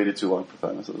that they've waited too long for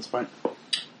Thanos at this point?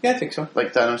 Yeah, I think so.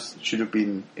 Thanos should have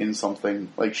been in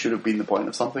something, should have been the point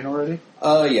of something already?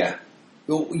 Yeah.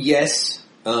 Well, yes.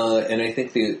 And I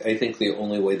think the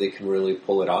only way they can really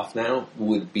pull it off now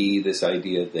would be this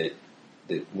idea that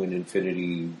when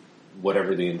Infinity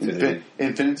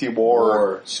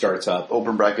War starts up,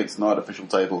 open brackets, not official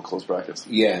title, close brackets.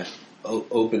 Yeah,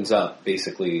 opens up.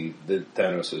 Basically, the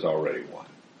Thanos has already won.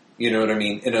 You know what I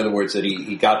mean? In other words, that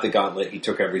he got the gauntlet, he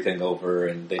took everything over,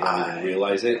 and they didn't even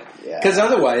realize it. Because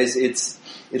otherwise, it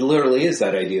literally is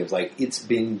that idea of it's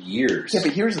been years. Yeah,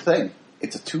 but here's the thing.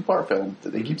 It's a 2-part film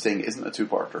that they keep saying isn't a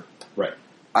 2-parter. Right.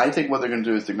 I think what they're going to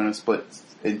do is they're going to split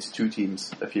into 2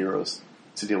 teams of heroes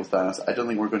to deal with Thanos. I don't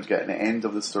think we're going to get an end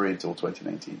of the story until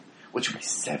 2019, which will be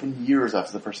 7 years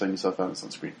after the first time you saw Thanos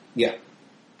on screen. Yeah.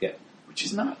 Yeah. Which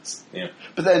is nuts. Yeah.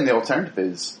 But then the alternative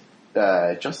is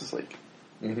Justice League,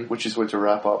 which is going to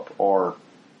wrap up, or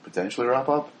potentially wrap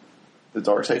up, the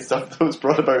Darkseid stuff that was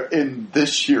brought about in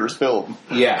this year's film.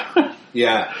 Yeah.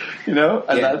 Yeah. And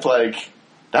that's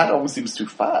that almost seems too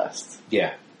fast.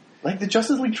 Yeah. The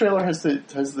Justice League trailer has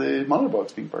the mother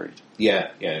box being buried.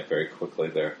 Yeah, very quickly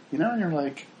there. And you're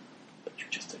like, but you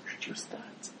just introduced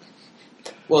that.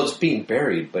 Well, it's being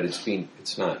buried, but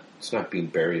it's not being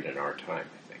buried in our time,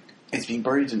 I think. It's being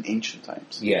buried in ancient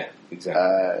times. Yeah,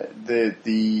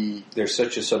 exactly. There's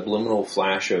such a subliminal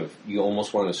flash of, you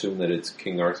almost want to assume that it's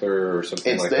King Arthur or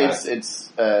something like that.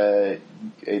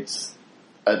 It's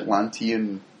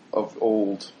Atlantean of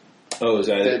old. Oh, is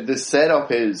that The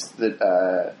setup is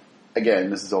that, again,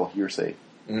 this is all hearsay.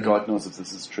 Mm-hmm. God knows if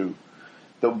this is true.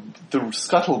 The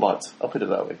scuttlebutt, I'll put it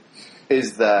that way,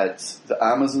 is that the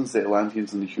Amazons, the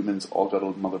Atlanteans, and the humans all got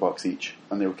a mother box each,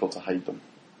 and they were told to hide them.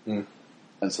 Mm.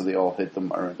 And so they all hid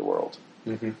them around the world.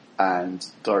 Mm-hmm. And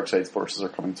Darkseid's forces are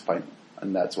coming to find them.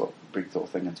 And that's what brings the whole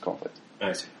thing into conflict.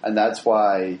 Nice. And that's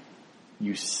why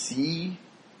you see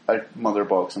a mother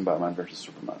box in Batman vs.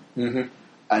 Superman. Mm-hmm.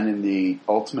 And in the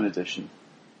Ultimate Edition,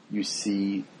 you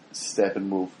see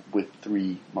Steppenwolf with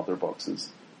 3 mother boxes,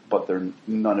 but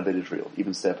none of it is real.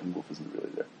 Even Steppenwolf isn't really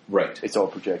there. Right. It's all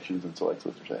projections until Lex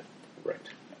Luthor said. Right.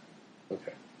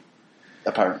 Okay.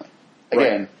 Apparently.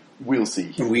 Again, we'll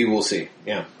see. We will see.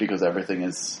 Yeah. Because everything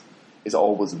is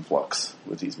always in flux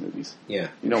with these movies. Yeah.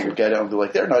 You know, sure. we get it and they're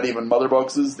like, they're not even mother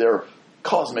boxes, they're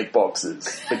cosmic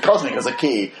boxes. The cosmic has a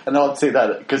K, and I'll say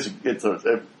that because it's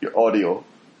your audio.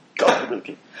 Cosmic with a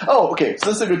K. Oh, okay, so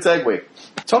this is a good segue.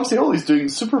 Tom Scioli's doing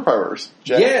superpowers.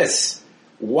 Jeff. Yes!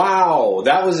 Wow!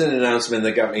 That was an announcement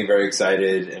that got me very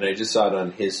excited, and I just saw it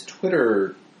on his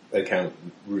Twitter account,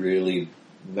 really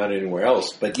not anywhere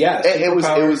else. But yeah, It was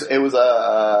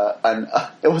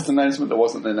an announcement that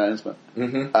wasn't an announcement.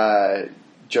 Mm-hmm.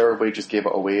 Gerard Way just gave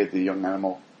it away at the Young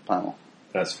Animal panel.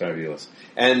 That's fabulous.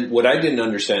 And what I didn't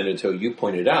understand until you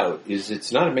pointed out is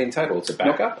it's not a main title, it's a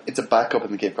backup? No, it's a backup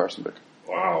in the Kate Carson book.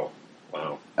 Wow.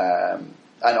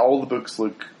 And all the books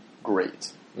look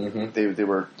great. Mm-hmm. They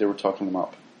were talking them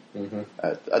up. Mm-hmm.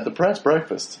 At the press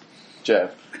breakfast,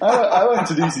 Jeff. I went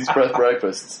to DC's press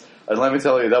breakfasts, and let me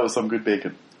tell you, that was some good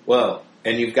bacon. Well,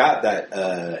 and you've got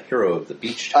that Hero of the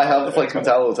Beach I have the Flex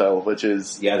Mentallo towel, which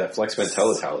is yeah, that Flex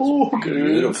Mentallo towel so is good.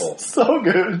 beautiful. So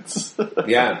good.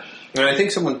 Yeah, and I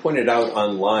think someone pointed out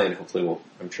online. Hopefully,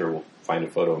 I'm sure we'll find a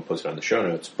photo and post it on the show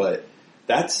notes. But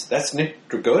that's Nick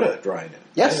Dragotta drawing it.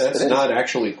 Yes, yeah, that's it is. not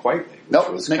actually Quitely, which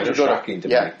Nope, was Nick kind of Dragotta. shocking to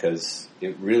Yeah. me because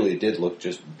it really did look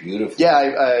just beautiful. Yeah,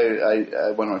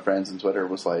 I one of my friends on Twitter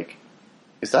was like,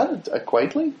 "Is that a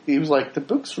Quitely?" He was like, "The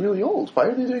book's really old. Why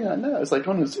are they doing that now?" It's like,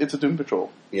 "No, it's a Doom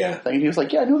Patrol." Yeah. And he was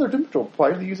like, "Yeah, I know they're Doom Patrol. Why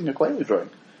are they using a Quitely drawing?"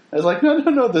 I was like,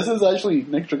 "No, this is actually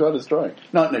Nick Dragotta's drawing.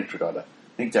 Not Nick Dragotta.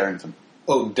 Nick Darrington.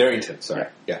 Oh, Darrington. Sorry.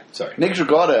 Yeah. Sorry. Nick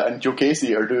Dragotta and Joe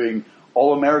Casey are doing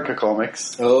All America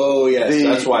comics. Oh yes,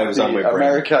 that's why it was on my brain.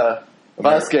 America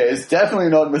Vasquez, definitely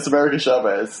not Miss America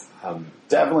Chavez.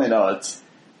 Definitely not.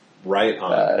 Right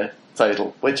on.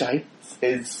 Title, which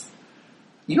is...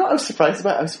 You know what I was surprised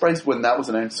about? I was surprised when that was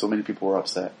announced, so many people were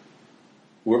upset.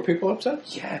 Were people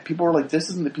upset? Yeah, people were like, this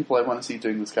isn't the people I want to see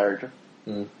doing this character.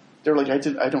 Mm. They're like,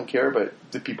 I don't care about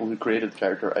the people who created the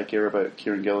character. I care about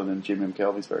Kieran Gillen and Jamie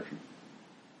McKelvey's version.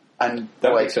 And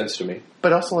That like, makes sense to me.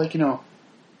 but also, like, you know,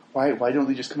 why don't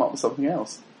they just come up with something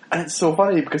else? And it's so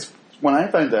funny because when I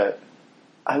found that,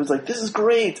 I was like, this is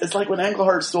great. It's like when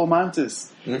Englehart stole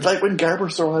Mantis. Mm-hmm. It's like when Garber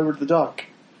stole Howard the Duck.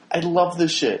 I love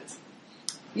this shit.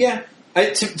 Yeah.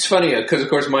 It's funny because, of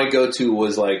course, my go-to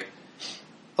was like,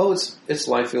 oh, it's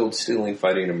Liefeld stealing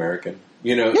Fighting American.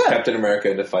 You know, Yeah. Captain America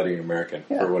into Fighting American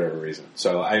Yeah. for whatever reason.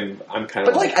 So I'm kind But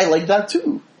of like, I like that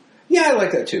too. yeah, I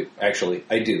like that too. Actually,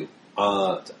 I do.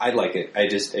 I like it. I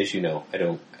just, as you know, I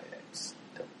just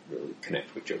don't really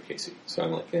connect with Joe Casey. So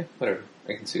I'm like, yeah, whatever.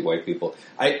 I can see why people.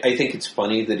 I think it's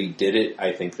funny that he did it.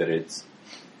 I think that it's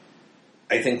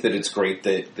great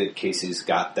that Casey's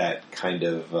got that kind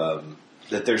of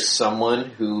that there's someone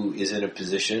who is in a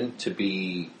position to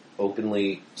be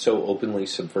openly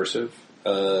subversive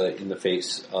in the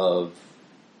face of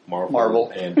Marvel.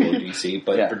 and or DC,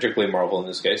 but Yeah. particularly Marvel in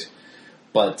this case.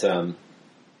 But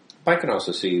I can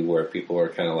also see where people are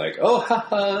kind of like, oh,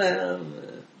 haha,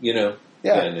 you know,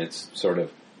 Yeah. and it's sort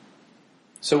of.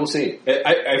 So we'll see.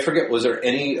 I forget, was there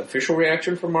any official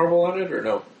reaction from Marvel on it or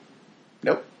no?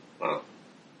 Nope. Wow.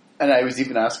 And I was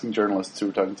even asking journalists who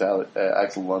were talking to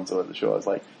Axel Alonso at the show. I was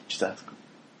like, just ask him.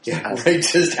 Yeah, ask right.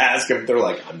 Just ask them. They're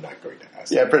like, I'm not going to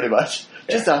ask. Yeah, them. pretty much.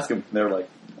 Yeah. Just ask him. And they were like,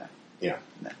 nah. Yeah.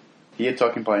 He had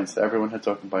talking points. Everyone had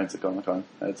talking points at Comic-Con.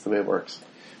 That's the way it works.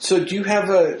 So do you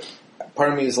have a?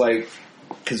 Part of me is like,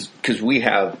 because we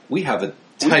have a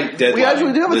tight deadline. We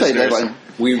actually do have a tight listeners. deadline.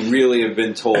 We really have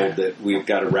been told that we've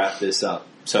got to wrap this up.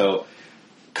 So,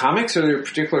 comics, are there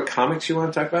particular comics you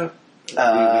want to talk about? We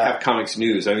have comics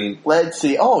news. I mean, Let's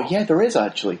see. Oh, yeah, there is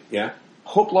actually. yeah,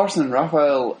 Hope Larson and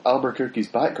Raphael Albuquerque's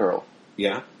Batgirl.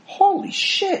 yeah, Holy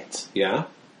shit. yeah.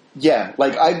 Yeah,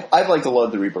 like, I've liked a lot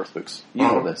of the Rebirth books. You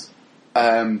know Oh. this.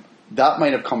 That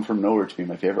might have come from nowhere to be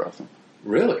my favourite of them.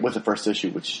 Really? With the first issue,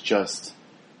 which is just...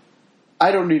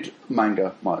 I don't read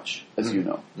manga much, as you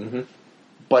know. Mm-hmm.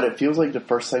 But it feels like the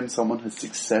first time someone has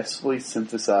successfully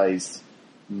synthesized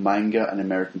manga and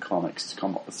American comics to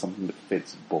come up with something that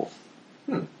fits both.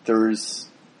 Hmm. There's...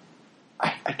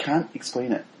 I can't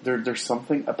explain it. There's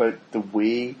something about the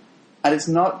way... And it's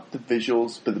not the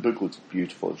visuals, but the book looks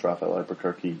beautiful. It's Raphael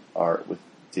Albuquerque art with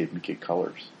Dave McKay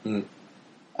colours. Hmm.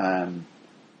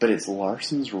 But it's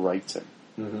Larson's writing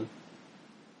Mm-hmm.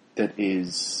 that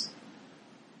is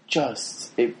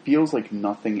just... It feels like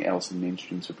nothing else in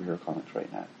mainstream superhero comics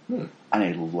right now. Hmm. And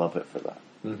I love it for that.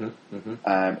 Mm-hmm.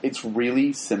 Mm-hmm. It's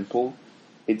really simple.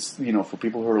 It's, for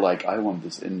people who are like, I want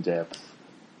this in-depth,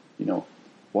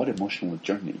 what emotional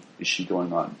journey is she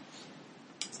going on?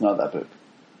 It's not that book.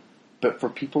 But for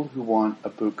people who want a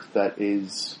book that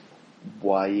is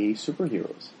YA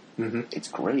superheroes, Mm-hmm. it's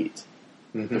great.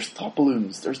 Mm-hmm. There's thought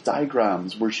balloons, there's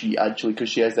diagrams where she actually, because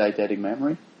she has the eidetic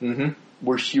memory, Mm-hmm.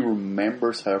 where she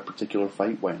remembers how a particular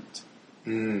fight went.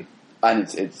 Mm.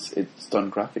 And it's done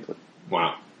graphically.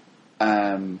 Wow.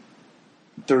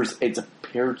 It's a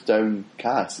pared down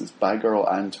cast. It's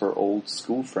Batgirl and her old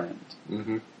school friend.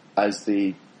 Mm-hmm. As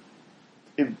they,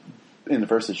 in the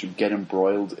first issue, get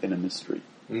embroiled in a mystery.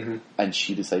 Mm-hmm. And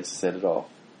she decides to set it off.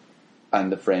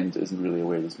 And the friend isn't really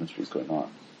aware this mystery is going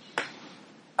on.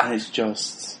 And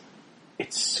it's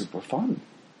super fun.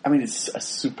 I mean, it's a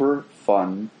super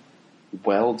fun,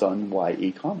 well done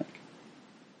YA comic.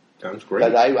 Sounds great.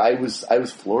 That I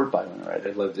was floored by when I read I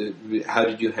it. loved it. How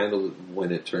did you handle it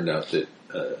when it turned out that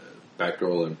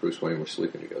Batgirl and Bruce Wayne were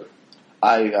sleeping together?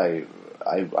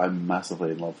 I'm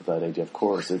massively in love with that idea. Of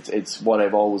course, it's what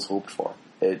I've always hoped for.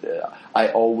 I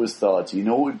always thought, it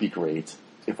would be great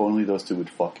if only those two would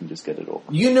fucking just get it over.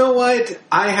 You know what?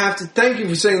 I have to thank you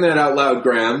for saying that out loud,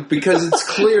 Graham, because it's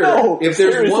clear No, if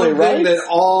there's seriously, one thing right? that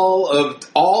all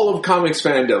of comics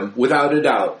fandom, without a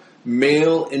doubt,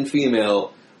 male and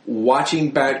female,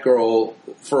 watching Batgirl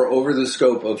for over the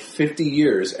scope of 50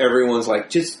 years, everyone's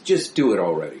like, just do it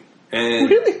already. And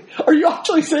Really? Are you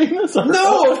actually saying this? Or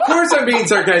no, of course I'm being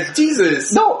sarcastic.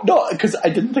 Jesus. No, because I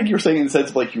didn't think you were saying it in the sense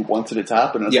of like you wanted it to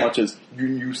happen as Yeah. much as you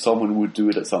knew someone would do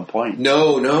it at some point.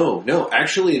 No.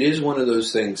 Actually, it is one of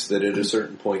those things that at a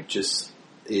certain point just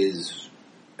is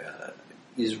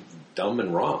dumb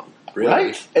and wrong. Really.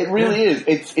 Right? It really is.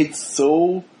 It's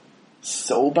so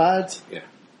bad Yeah.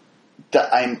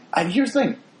 that and here's the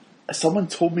thing. Someone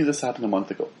told me this happened a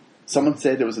month ago. Someone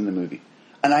said it was in the movie.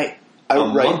 And I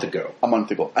outright... A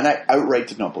month ago. And I outright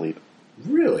did not believe it.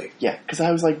 Really? Yeah, because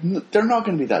I was like, they're not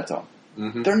going to be that dumb.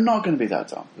 Mm-hmm. They're not going to be that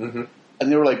dumb. Mm-hmm.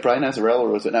 And they were like, Brian Azzarello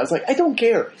wrote it. And I was like, I don't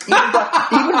care. Even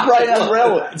Brian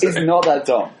Azzarello is not that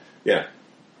dumb. Yeah.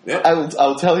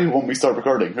 I'll tell you when we start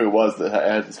recording who it was that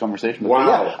I had this conversation with. Wow.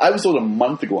 But yeah, I was told a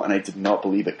month ago and I did not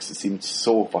believe it because it seemed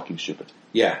so fucking stupid.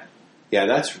 Yeah. Yeah,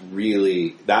 that's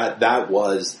really... That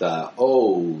was the...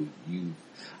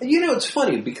 it's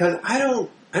funny because I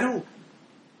don't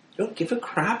give a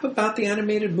crap about the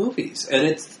animated movies. And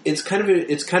it's kind of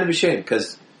a shame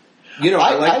because...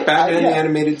 I like Batman the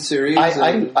animated series.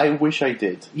 I wish I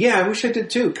did. Yeah, I wish I did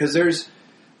too, because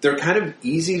they're kind of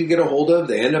easy to get a hold of.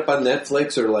 They end up on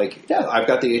Netflix or I've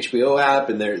got the HBO app,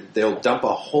 and they'll dump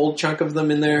a whole chunk of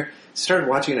them in there. Started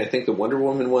watching, I think, the Wonder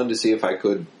Woman one to see if I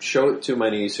could show it to my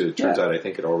niece, who it turns out I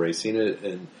think had already seen it,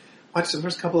 and watched the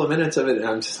first couple of minutes of it, and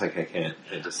I'm just like, I can't.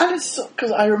 And it's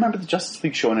because I remember the Justice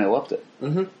League show and I loved it.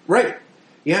 Mm-hmm. Right.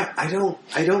 Yeah, I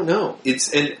don't know.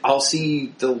 And I'll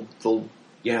see they'll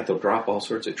drop all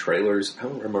sorts of trailers. I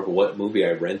don't remember what movie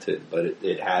I rented, but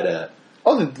it had a...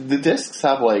 Oh, the discs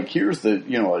have here's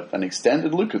an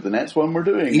extended look at the next one we're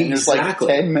doing. And there's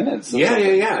 10 minutes.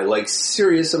 Yeah. Like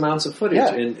serious amounts of footage.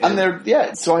 Yeah. And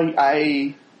they're, so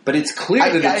I... But it's clear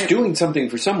that it's doing something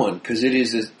for someone, because it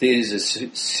is a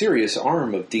serious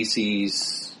arm of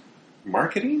DC's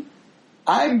marketing.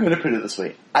 I'm going to put it this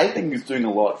way. I think it's doing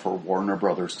a lot for Warner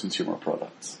Brothers consumer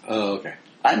products. Oh, okay.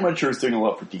 I'm not sure it's doing a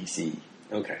lot for DC.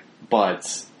 Okay.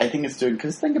 But I think it's doing...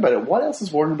 Because think about it. What else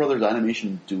is Warner Brothers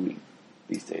Animation doing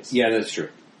these days? Yeah, that's true.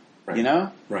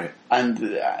 Right. Right. And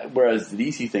whereas the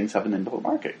DC things have an inbuilt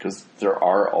market, because there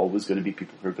are always going to be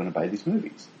people who are going to buy these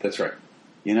movies. That's right.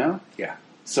 Yeah.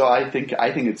 So I think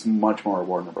it's much more a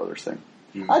Warner Brothers thing.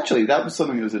 Mm. Actually, that was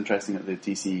something that was interesting at the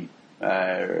DC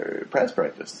press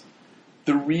breakfast.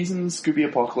 The reason Scooby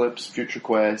Apocalypse, Future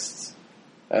Quest,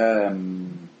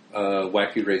 Wacky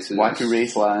Races, Wacky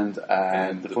Raceland,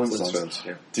 and the Flintstones.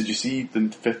 Yeah. Did you see the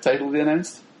fifth title they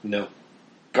announced? No.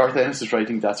 Garth Ennis is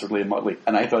writing Dastardly and Muttley,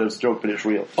 and I thought it was a joke, but it's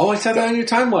real. Oh, I saw that on your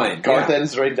timeline. Garth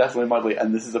Ennis is writing Dastardly and Muttley,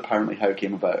 and this is apparently how it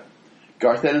came about.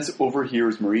 Garth Ennis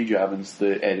overhears Marie Javins,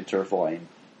 the editor of The Line,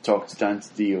 talk to Dan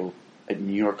DiDio at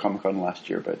New York Comic Con last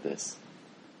year about this.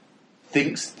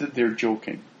 Thinks that they're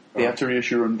joking. They have to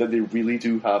reassure him that they really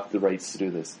do have the rights to do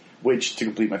this. Which, to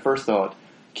complete my first thought,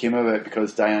 came about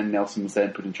because Diane Nelson was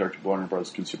then put in charge of Warner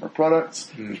Bros. Consumer Products,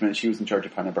 which meant she was in charge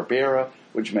of Hanna-Barbera,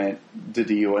 which meant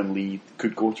DiDio and Lee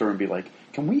could go to her and be like,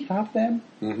 can we have them?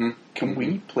 Mm-hmm. Can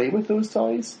we play with those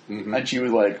toys? Mm-hmm. And she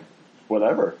was like,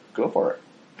 whatever, go for it.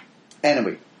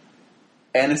 Anyway,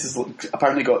 Ennis has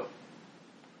apparently got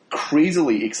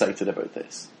crazily excited about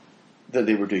this, that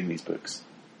they were doing these books.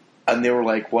 And they were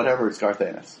like, whatever, it's Garth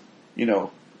Ennis. You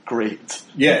know, great.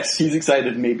 Yes. He's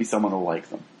excited, maybe someone will like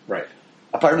them. Right.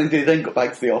 Apparently they then got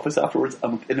back to the office afterwards,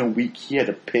 and in a week he had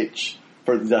a pitch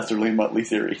for the Dastardly and Muttley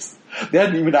series. They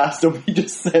hadn't even asked him, he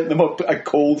just sent them a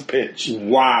cold pitch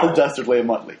Wow. for Dastardly and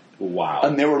Muttley. Wow.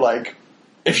 And they were like,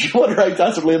 if you want to write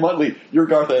Dastardly and Muttley, you're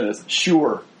Garth Ennis.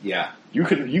 Sure. Yeah. You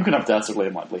can have Dastardly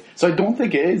and Muttley. So I don't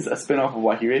think it is a spin-off of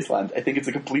Wacky Raceland. I think it's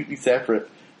a completely separate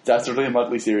Dastardly and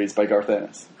Muttley series by Garth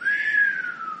Ennis.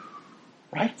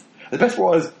 Right? The best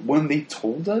part was, when they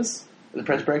told us at the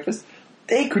press breakfast,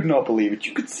 they could not believe it.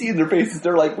 You could see in their faces,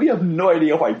 they're like, we have no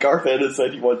idea why Garth Ennis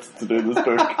said he wants to do this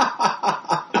book.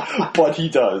 But he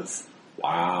does.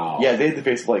 Wow. Yeah, they had the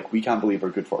face of like, we can't believe our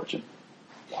good fortune.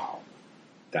 Wow.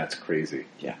 That's crazy.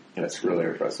 Yeah, That's really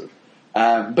impressive.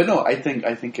 But no, I think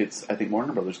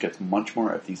Warner Brothers gets much more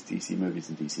out of these DC movies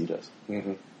than DC does.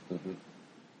 Mm-hmm. Mm-hmm.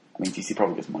 I mean, DC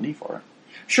probably gets money for it.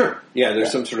 Sure. Yeah,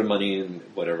 there's some sort of money and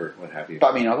whatever, what have you.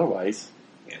 But I mean, otherwise,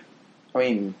 Yeah. I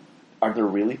mean, are there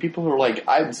really people who are like,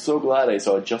 I'm so glad I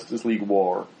saw Justice League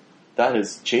War. That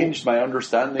has changed my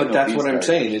understanding But of that's these what I'm characters."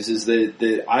 saying is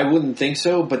that I wouldn't think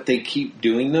so, but they keep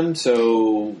doing them.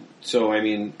 So I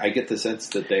mean, I get the sense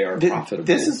that they are profitable.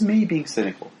 This is me being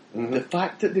cynical. Mhm. The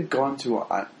fact that they've gone to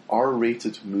an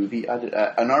R-rated movie,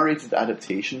 an R-rated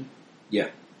adaptation, Yeah.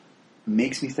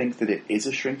 makes me think that it is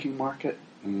a shrinking market,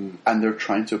 Mm, and they're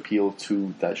trying to appeal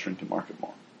to that shrinking market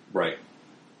more. right.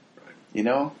 You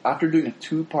know, after doing a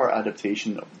 2-part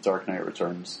adaptation of The Dark Knight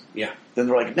Returns, Yeah. then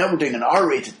they're like, now we're doing an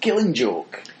R-rated Killing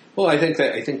Joke. Well, I think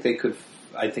they could.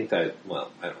 I think that.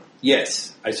 Well, I don't know.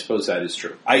 Yes, I suppose that is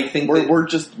true. I think We're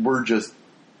just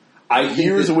I think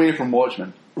years that- away from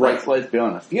Watchmen. Right. Let's be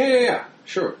honest. Yeah.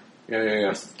 Sure. Yeah.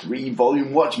 This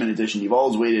 3-volume Watchmen edition you've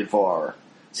always waited for.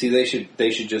 See, they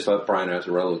should just let Brian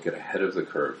Azzarello get ahead of the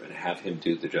curve and have him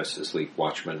do the Justice League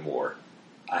Watchmen War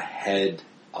ahead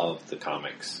of the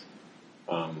comics,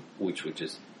 which would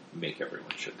just make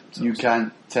everyone shit themselves. You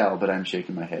can't tell, but I'm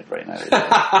shaking my head right now.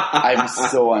 I'm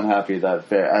so unhappy at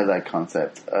that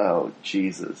concept. Oh,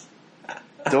 Jesus.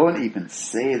 Don't even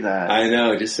say that. I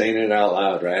know, just saying it out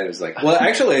loud, right? It was like, well,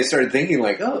 actually, I started thinking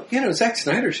like, oh, Zack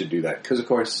Snyder should do that because, of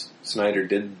course, Snyder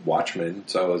did Watchmen,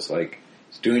 so I was like,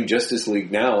 he's doing Justice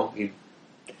League now.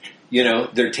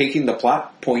 They're taking the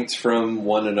plot points from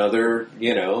one another.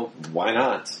 Why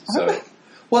not? So,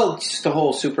 well, just the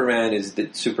whole Superman is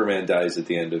that Superman dies at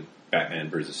the end of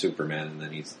Batman vs Superman, and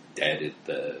then he's dead at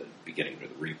the beginning of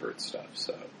the Rebirth stuff.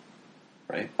 So,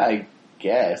 right? I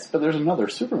guess, but there's another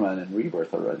Superman in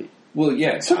Rebirth already. Well,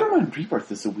 yeah. Superman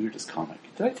Rebirth is the weirdest comic.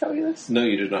 Did I tell you this? No,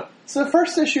 you did not. So the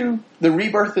first issue, the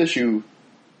Rebirth issue,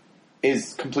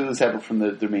 is completely separate from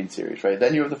the main series, right?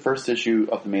 Then you have the first issue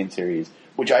of the main series,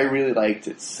 which I really liked.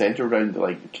 It's centered around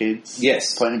the kids'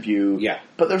 point of view. Yeah.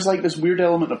 But there's this weird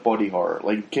element of body horror.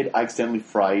 Like, the kid accidentally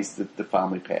fries the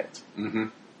family pet. Mm-hmm.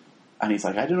 And he's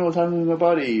like, I don't know what's happening with my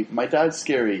body. My dad's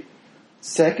scary.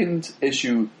 Second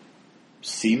issue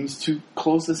seems to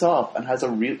close this off and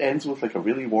ends with a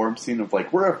really warm scene of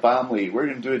we're a family, we're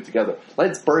going to do it together.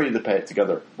 Let's bury the pet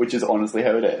together, which is honestly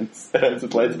how it ends. It ends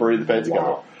with let's bury the pet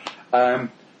together.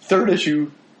 Third issue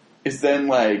is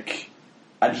then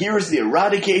and here's the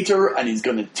Eradicator, and he's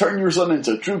going to turn your son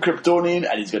into a true Kryptonian,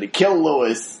 and he's going to kill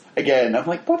Lois again. I'm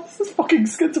like, what is this fucking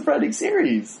schizophrenic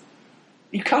series?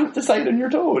 You can't decide on your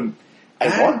tone.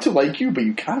 I want to like you, but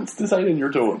you can't decide on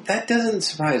your tone. That doesn't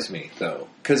surprise me, though.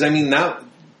 Because, I mean, there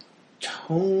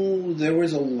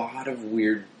was a lot of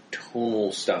weird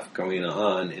tonal stuff going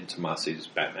on in Tomasi's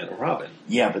Batman and Robin.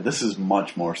 Yeah, but this is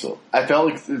much more so. I felt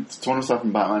like the tonal stuff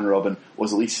in Batman and Robin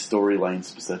was at least storyline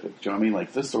specific. Do you know what I mean?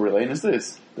 This storyline is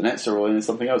this. The next storyline is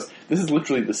something else. This is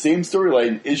literally the same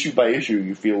storyline, issue by issue.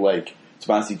 You feel like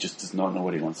Tomasi just does not know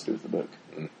what he wants to do with the book.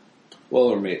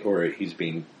 Well, or he's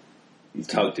being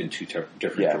tugged in two different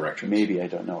directions. Maybe, I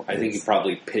don't know. I think he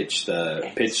probably pitched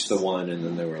the one, and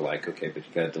then they were like, "Okay, but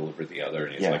you got to deliver the other."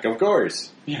 And he's like, "Of course,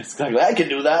 yes, exactly. I can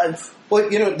do that." Well,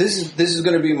 this is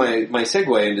going to be my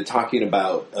segue into talking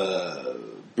about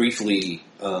briefly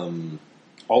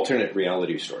alternate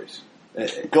reality stories.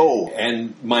 Go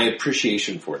and my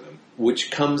appreciation for them,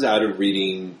 which comes out of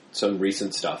reading some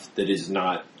recent stuff that is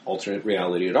not alternate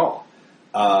reality at all.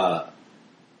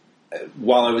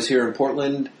 While I was here in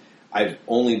Portland, I've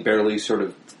only barely sort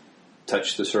of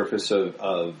touch the surface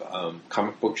of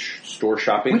comic book store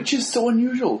shopping. Which is so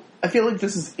unusual. I feel like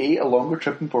this is A, a longer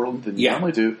trip in Portland than you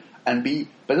normally do, and B,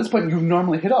 by this point you've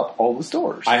normally hit up all the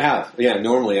stores. I have. Yeah,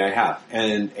 normally I have.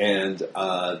 And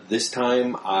this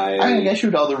time I guess you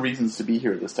had other reasons to be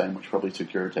here this time, which probably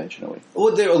took your attention away. Well,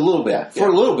 a little bit. Yeah, for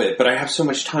a little bit, but I have so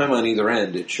much time on either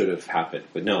end, it should have happened.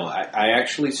 But no, I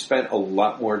actually spent a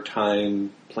lot more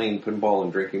time playing pinball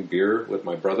and drinking beer with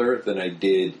my brother than I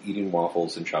did eating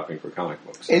waffles and shopping for comic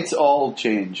books. It's all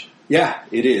change. Yeah,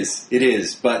 it is. It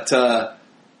is.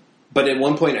 But at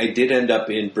one point I did end up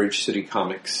in Bridge City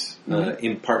Comics,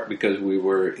 in part because we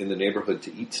were in the neighborhood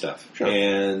to eat stuff. Sure.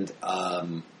 And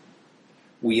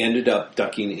we ended up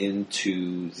ducking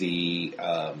into the...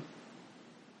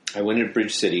 I went into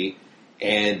Bridge City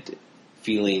and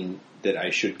feeling that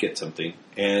I should get something,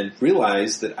 and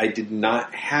realized that I did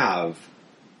not have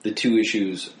the 2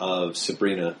 issues of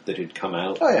Sabrina that had come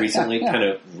out recently, kind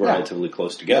of relatively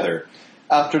close together.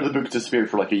 After the book disappeared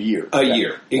for like a year. A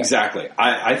year, exactly.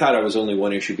 I thought I was only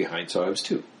 1 issue behind, so I was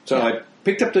 2. So I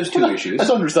picked up those 2 issues. That's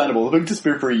understandable. The book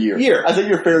disappeared for a year. I think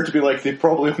you're fair to be like, they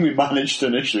probably only managed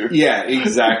an issue. Yeah,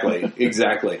 exactly,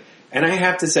 exactly. And I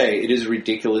have to say, it is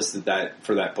ridiculous that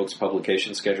for that book's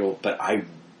publication schedule, but I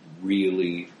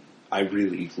really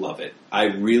love it. I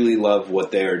really love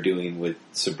what they are doing with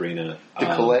Sabrina. The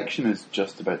collection is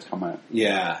just about to come out.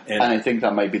 Yeah. And I think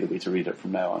that might be the way to read it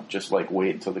from now on. Just like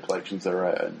wait until the collections are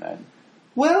out and then...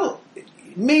 Well,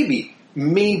 maybe.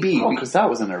 Oh, because that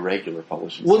was an irregular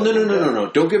publishing schedule. Well, no.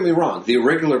 Don't get me wrong. The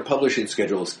irregular publishing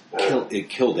schedule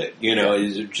killed it. You know, it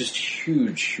was just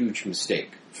huge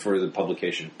mistake for the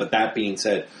publication. But that being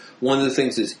said, one of the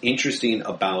things that's interesting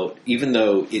about, even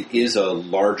though it is a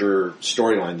larger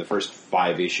storyline, the first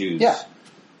 5 issues,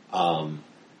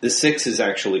 the 6 is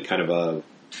actually kind of a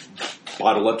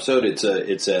bottle episode.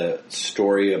 It's a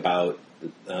story about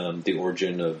the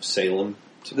origin of Salem.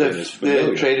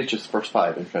 The trade is just the first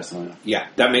 5, interestingly enough. Yeah,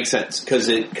 that makes sense because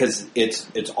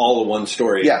it's all a one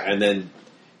story, and then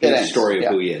the story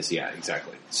of who he is. Yeah,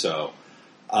 exactly. So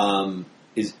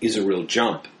is a real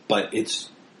jump, but it's,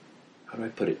 how do I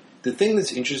put it? The thing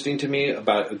that's interesting to me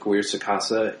about Aguirre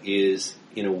Sacasa is,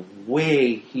 in a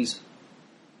way, he's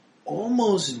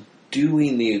almost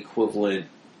doing the equivalent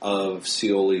of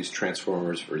Scioli's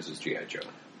Transformers versus G.I. Joe.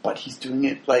 But he's doing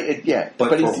it like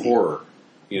but for horror.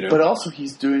 You know? But also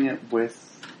he's doing it with...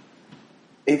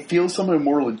 It feels somehow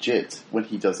more legit when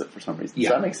he does it for some reason. Does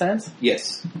that make sense?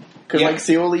 Yes. Because like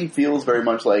Scioli feels very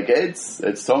much like, it's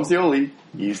Tom Scioli.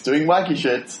 He's doing wacky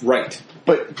shit. Right.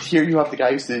 But here you have the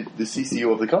guy who's the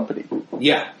CCO of the company.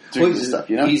 Yeah. Doing this stuff,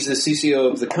 you know? He's the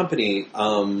CCO of the company,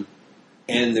 and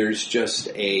there's just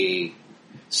a...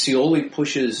 Scioli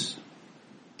pushes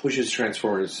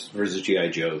Transformers versus G.I.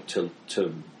 Joe to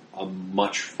a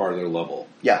much farther level.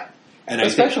 Yeah. And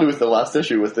especially with the last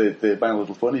issue with the My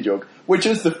Little Pony joke, which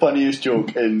is the funniest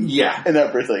joke in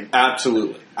everything.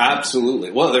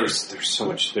 Absolutely. Well, there's so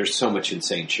much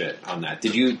insane shit on that.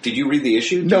 Did you read the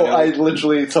issue? No, I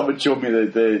literally, someone showed me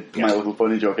the My Little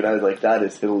Pony joke, and I was like, that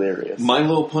is hilarious. My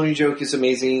Little Pony joke is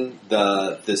amazing.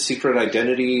 The secret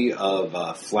identity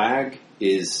of Flag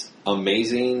is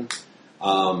amazing.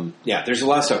 There's a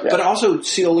lot of stuff, but also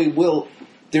Scioli will.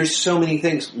 There's so many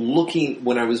things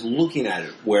when I was looking at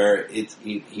it, where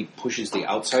he pushes the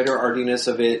outsider artiness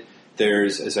of it.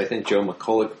 There's, as I think Joe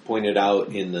McCulloch pointed out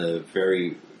in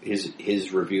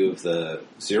his review of the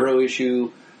Zero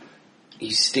issue,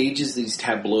 he stages these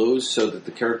tableaus so that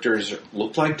the characters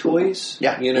look like toys.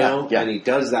 And he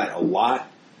does that a lot.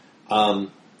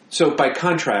 So by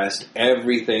contrast,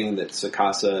 everything that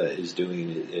Sacasa is doing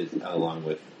is along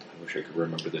with, I wish I could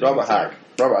remember the name.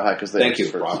 Robert Hack is the Thank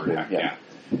you, Robert Hack. Yeah.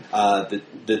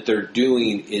 That they're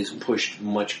doing is pushed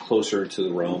much closer to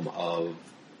the realm of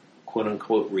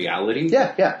quote-unquote reality.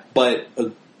 Yeah. But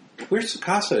Aguirre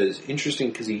Sacasa is interesting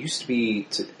because he used to be,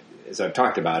 as I've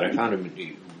talked about, I found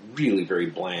him really very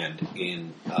bland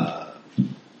in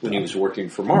when he was working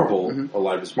for Marvel, a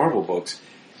lot of his Marvel books.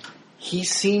 He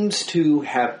seems to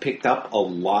have picked up a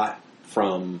lot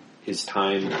from his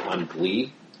time on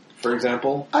Glee, for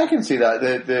example. I can see that.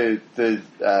 The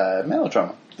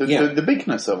melodrama. The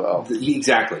bigness of it all.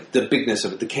 Exactly. The bigness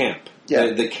of it. The camp.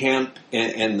 Yeah. The camp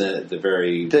and the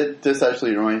very... This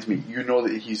actually reminds me, you know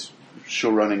that he's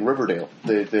show-running Riverdale,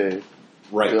 the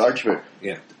Archbook.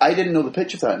 Yeah. I didn't know the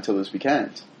pitch of that until this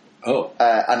weekend. Oh.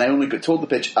 And I only got told the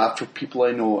pitch after people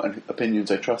I know and opinions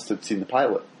I trust had seen the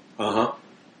pilot. Uh-huh.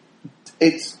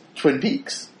 It's Twin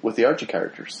Peaks with the Archie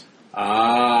characters.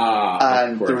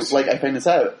 And there was, I found this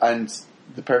out, and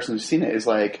the person who's seen it is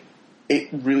like, it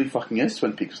really fucking is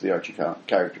Twin Peaks with the Archie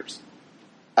characters.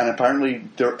 And apparently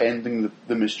they're ending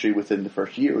the mystery within the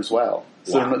first year as well.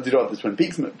 So Wow. they don't have the Twin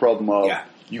Peaks problem of Yeah.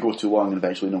 you go too long and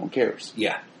eventually no one cares.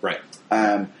 Yeah, right.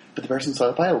 But the person who saw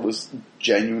the pilot was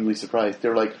genuinely surprised. They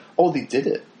were like, oh, they did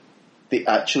it. They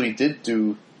actually did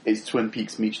do It's Twin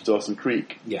Peaks meets Dawson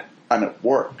Creek. Yeah. And it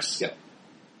works. Yeah.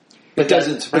 But It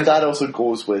doesn't surprise But that also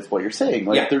goes with what you're saying.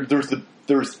 Like Yeah. there is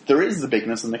the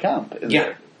bigness in the camp.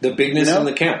 Yeah, the bigness You know? in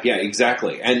the camp. Yeah,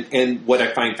 exactly. And what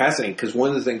I find fascinating, because one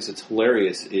of the things that's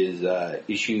hilarious is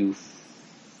issue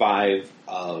 5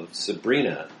 of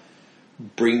Sabrina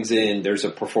brings in, there's a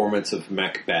performance of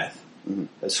Macbeth,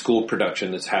 a school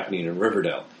production that's happening in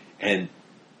Riverdale. And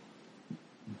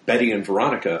Betty and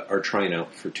Veronica are trying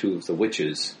out for 2 of the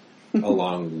witches,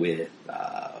 along with,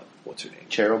 what's her name?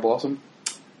 Cheryl Blossom.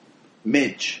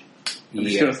 Midge. I'm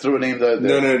just Yeah. going to throw a name out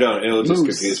there. No. It'll just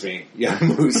Moose. confuse me. Yeah,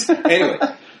 Moose. Anyway,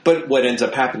 but what ends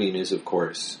up happening is, of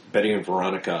course, Betty and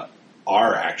Veronica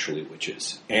are actually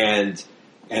witches and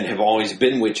have always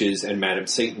been witches, and Madame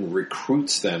Satan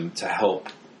recruits them to help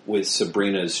with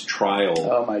Sabrina's trial.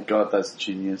 Oh my god, that's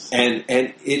genius. And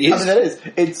it is... I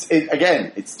mean, it is.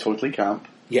 Again, it's totally camp,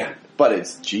 yeah. but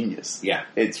it's genius. Yeah.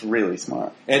 It's really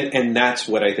smart. And that's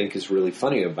what I think is really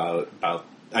funny about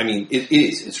I mean, it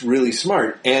is. It's really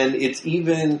smart, and he's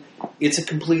doing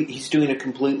a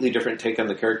completely different take on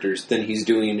the characters than he's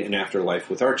doing in Afterlife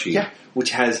with Archie, Yeah. which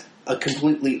has a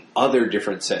completely other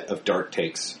different set of dark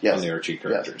takes Yes. on the Archie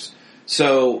characters.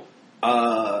 So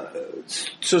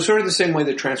sort of the same way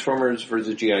that Transformers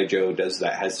vs. G.I. Joe does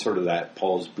that, has sort of that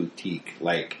Paul's Boutique,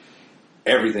 like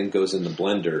everything goes in the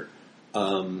blender.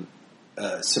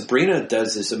 Sabrina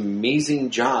does this amazing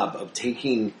job of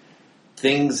taking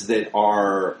things that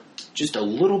are just a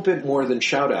little bit more than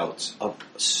shout-outs of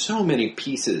so many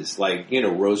pieces. Like,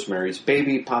 Rosemary's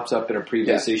Baby pops up in a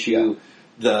previous issue.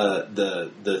 Yeah.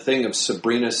 The thing of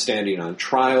Sabrina standing on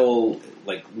trial,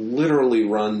 like, literally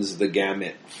runs the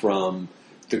gamut from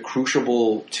the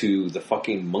Crucible to the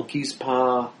fucking Monkey's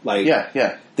Paw. Like,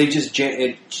 Yeah. they just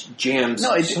jams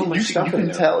so much stuff you in can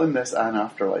there. tell in this and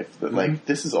Afterlife that like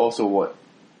this is also what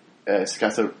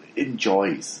Scassa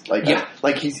enjoys. Like, Yeah.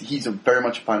 like he's very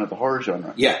much a fan of the horror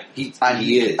genre. Yeah, he is.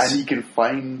 And he can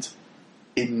find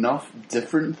enough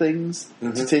different things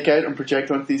to take out and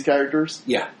project onto these characters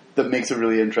Yeah. that makes it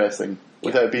really interesting.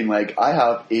 Without being like, I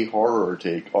have a horror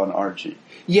take on Archie.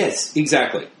 Yes,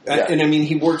 exactly. Yeah. And I mean,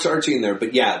 he works Archie in there,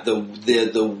 but yeah, the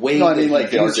way No, I that mean he like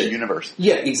the views Archie it- universe.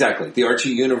 Yeah, exactly. The Archie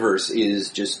universe is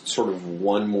just sort of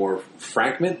one more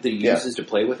fragment that he uses to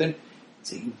play with it.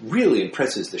 So he really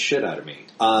impresses the shit out of me.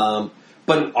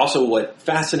 But also what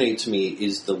fascinates me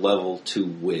is the level to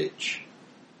which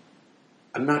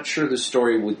I'm not sure the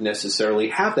story would necessarily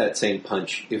have that same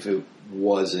punch if it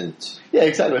wasn't... Yeah,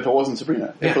 exactly. If it wasn't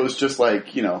Sabrina. If Yeah. it was just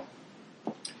like,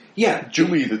 Yeah,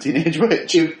 Julie the Teenage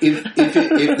Witch.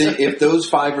 if those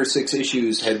 5 or 6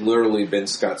 issues had literally been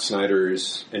Scott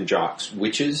Snyder's and Jock's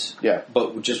witches, Yeah.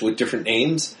 but just with different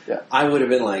names, Yeah. I would have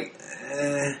been like,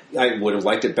 I would have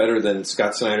liked it better than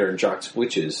Scott Snyder and Jock's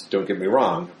witches. Don't get me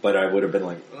wrong, but I would have been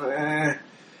like,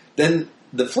 Then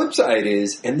the flip side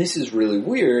is, and this is really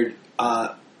weird.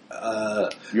 You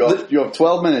have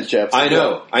 12 minutes, Jeff. I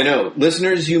know.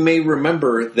 Listeners, you may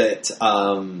remember that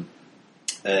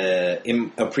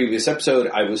in a previous episode,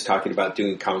 I was talking about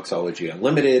doing Comixology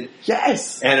Unlimited.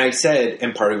 Yes! And I said,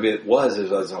 and part of it was I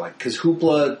was like, because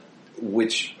Hoopla,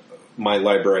 which my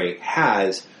library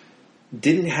has,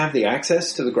 didn't have the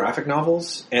access to the graphic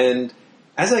novels. And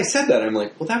as I said that, I'm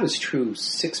like, well, that was true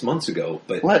 6 months ago,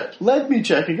 but Let me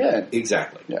check again.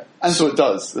 exactly. Yeah. And so it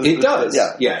does. It does.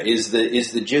 Yeah. Is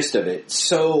the gist of it.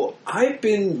 So I've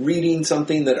been reading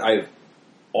something that I've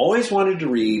always wanted to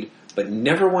read, but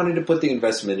never wanted to put the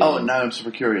investment in. Oh, now I'm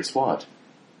super curious. What?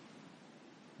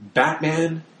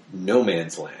 Batman No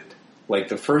Man's Land. Like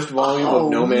the first volume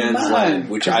of No Man's Land,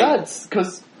 which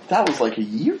because that was like a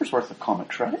year's worth of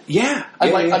comics, right? Yeah. And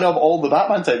yeah, like yeah. I know of all the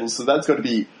Batman titles, so that's got to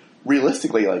be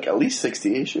realistically like at least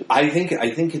 60 issues. I think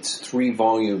it's 3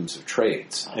 volumes of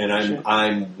trades, and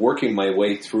I'm working my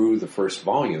way through the first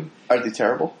volume. Are they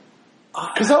terrible?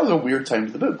 Because that was a weird time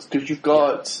for the books. Because you've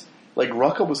got like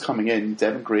Rucka was coming in,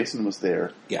 Devin Grayson was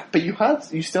there, Yeah. but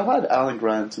you still had Alan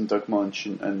Grant and Doug Munch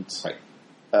and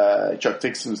Right. Chuck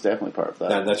Dixon was definitely part of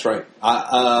that. That's right.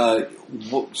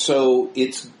 So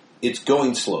it's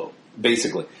going slow,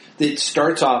 basically. It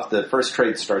starts off, the first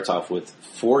trade starts off with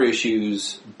 4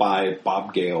 issues by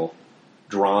Bob Gale,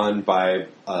 drawn by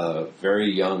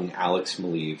very young Alex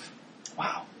Maleev.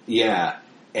 Wow. Yeah.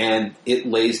 And it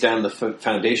lays down the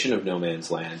foundation of No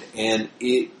Man's Land. And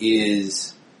it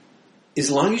is, as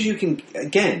long as you can,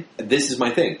 again, this is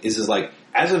my thing, is like,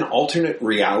 as an alternate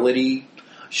reality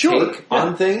take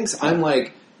on things, I'm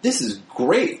like, this is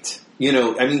great. You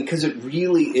know, I mean, because it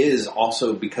really is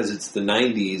also, because it's the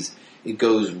 90s, it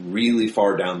goes really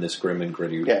far down this grim and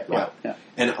gritty route. Yeah.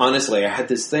 And honestly, I had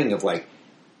this thing of like,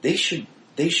 they should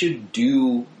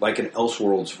do like an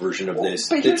Elseworlds version of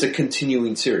this. It's a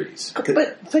continuing series.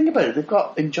 But think about it. They've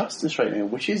got Injustice right now,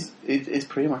 which is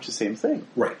pretty much the same thing.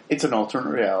 Right. It's an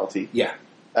alternate reality. Yeah.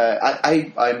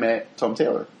 I met Tom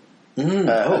Taylor.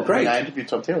 Great. I interviewed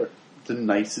Tom Taylor. The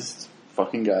nicest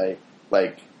fucking guy.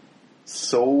 Like,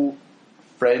 so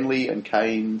friendly and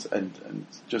kind and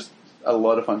just a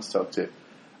lot of fun to talk to.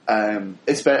 And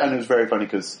it was very funny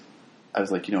because I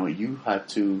was like, you know, you had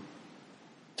to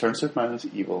turn Superman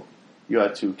into evil. You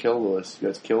had to kill Lois. You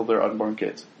had to kill their unborn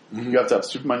kids. You have to have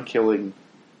Superman killing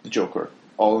the Joker,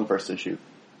 all in the first issue.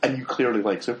 And you clearly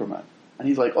like Superman. And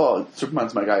he's like, oh,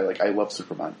 Superman's my guy. Like, I love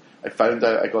Superman. I found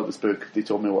out, I got this book, they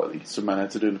told me what Superman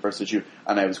had to do in the first issue,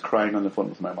 and I was crying on the phone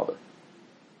with my mother.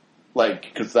 Like,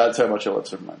 because that's how much I love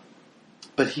Superman.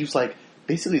 But he was like,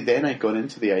 basically then I got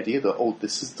into the idea that, oh,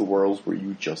 this is the world where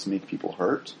you just make people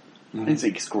hurt. And it's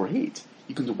like, it's great.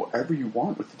 You can do whatever you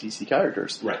want with the DC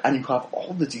characters. Right. And you have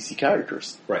all the DC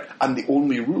characters. Right. And the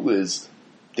only rule is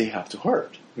they have to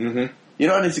hurt. Mm-hmm. You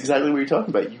know, and it's exactly what you're talking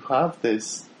about. You have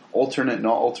this alternate,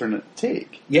 not alternate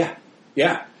take. Yeah.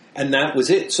 Yeah. And that was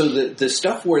it. So the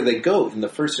stuff where they go in the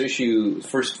first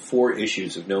 4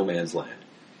 issues of No Man's Land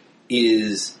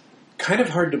is kind of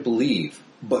hard to believe,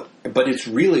 but it's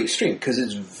really extreme because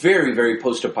it's very, very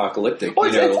post-apocalyptic. Well,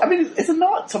 is it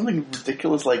not something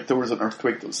ridiculous like there was an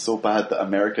earthquake that was so bad that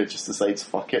America just decides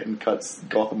fuck it and cuts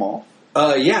Gotham off?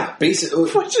 Yeah, basically.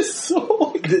 Which is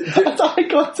so like that's a high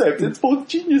concept. It's both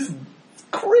genius and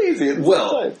crazy at the same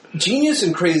time. Genius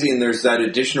and crazy, and there's that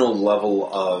additional level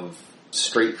of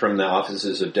straight from the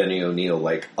offices of Denny O'Neil,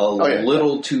 like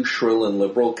little too shrill and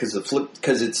liberal because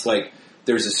it's like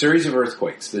there's a series of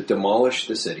earthquakes that demolish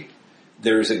the city.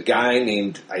 There's a guy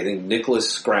named, I think,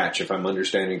 Nicholas Scratch, if I'm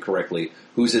understanding correctly,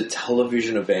 who's a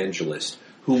television evangelist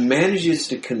who manages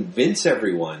to convince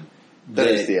everyone that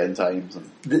it's the end times.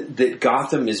 That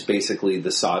Gotham is basically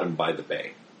the Sodom by the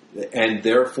Bay and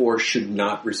therefore should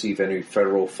not receive any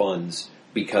federal funds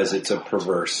because it's a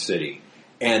perverse city.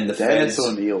 And the feds...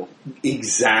 O'Neil.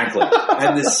 Exactly.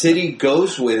 And the city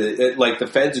goes with it, like the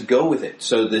feds go with it.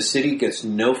 So the city gets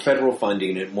no federal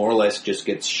funding. It more or less just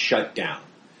gets shut down.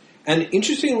 And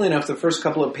interestingly enough, the first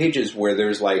couple of pages where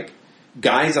there's like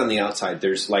guys on the outside,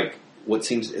 there's like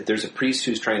there's a priest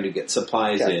who's trying to get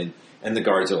supplies in, and the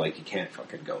guards are like, you can't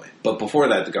fucking go in. But before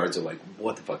that, the guards are like,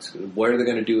 what are they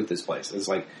going to do with this place? It's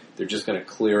like, they're just going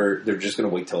to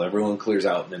wait till everyone clears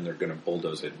out and then they're going to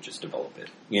bulldoze it and just develop it,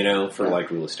 you know, for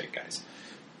like real estate guys.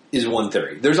 Is one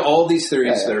theory. There's all these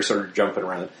theories that are sort of jumping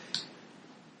around.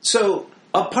 So,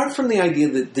 apart from the idea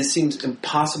that this seems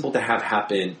impossible to have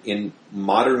happen in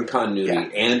modern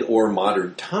continuity and or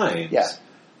modern times,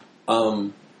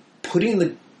 putting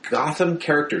the Gotham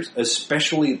characters,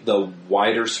 especially the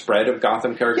wider spread of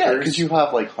Gotham characters. Yeah, because you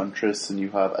have like Huntress, and you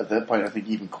have at that point I think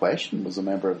even Question was a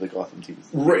member of the Gotham team.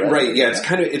 Right. Yeah,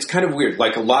 it's kind of weird.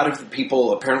 Like a lot of the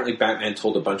people, apparently Batman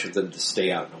told a bunch of them to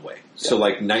stay out and away. So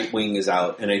like Nightwing is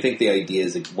out, and I think the idea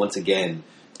is like, once again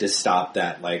to stop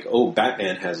that. Like, oh,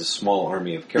 Batman has a small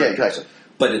army of characters, exactly.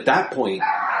 But at that point,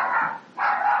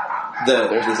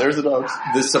 there's the dogs.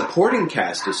 The supporting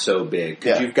cast is so big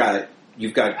because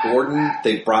You've got Gordon.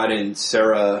 They brought in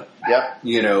Sarah,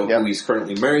 who he's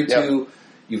currently married to.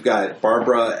 You've got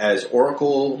Barbara as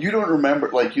Oracle. You don't remember,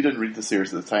 like, you didn't read the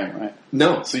series at the time, right?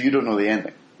 No. So you don't know the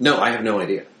ending? No, I have no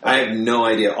idea. I have no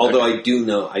idea. Although I do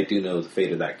know the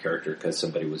fate of that character because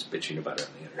somebody was bitching about it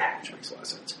on the internet, which makes a lot of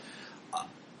sense.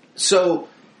 So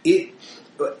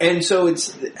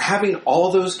it's having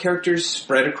all those characters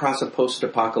spread across a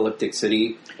post-apocalyptic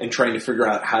city and trying to figure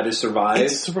out how to survive.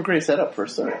 It's a super great setup for a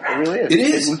story. It really is. It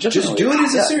is. Just do it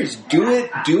as a series. Do it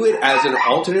as an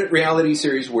alternate reality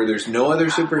series where there's no other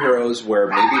superheroes, where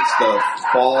maybe it's the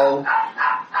fall.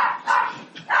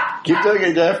 Keep doing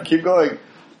it, Jeff. Keep going.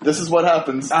 This is what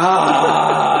happens.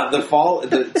 The fall.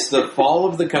 It's the fall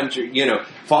of the country. You know,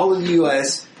 fall of the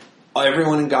U.S.,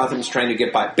 everyone in Gotham's trying to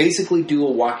get by. Basically do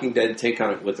a Walking Dead take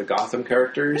on it with the Gotham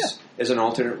characters as an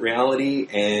alternate reality,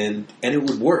 and it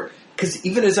would work. Because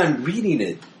even as I'm reading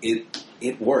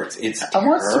it works. It's terrible. And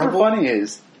what's super funny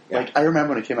is, like, I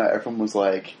remember when it came out, everyone was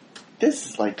like,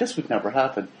 this would never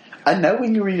happen. And now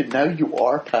when you read it, now you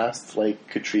are past, like,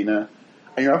 Katrina,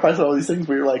 and you are past all these things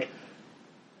where you're like,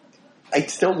 I'd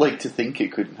still like to think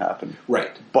it couldn't happen.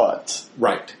 Right. But...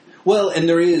 Right. Well, and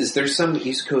there's some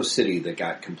East Coast city that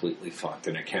got completely fucked,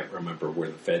 and I can't remember where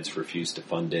the feds refused to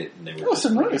fund it, and they were just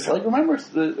Nice. Like, remember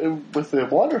with the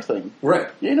water thing? right.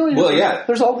 Yeah.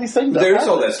 There's all these things. There's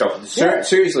all that stuff. Yeah.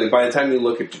 Seriously, by the time you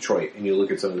look at Detroit and you look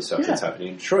at some of the stuff that's happening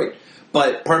in Detroit,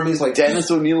 but part of me is like,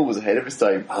 Dennis O'Neill was ahead of his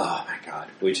time. oh my god,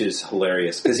 which is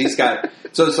hilarious because he's got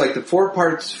so it's like the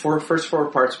first four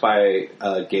parts by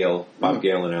Bob Gale,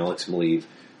 and Alex Maleev.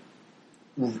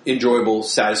 Enjoyable,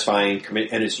 satisfying,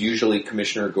 and it's usually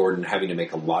Commissioner Gordon having to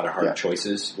make a lot of hard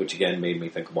choices, which again made me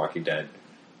think of Walking Dead.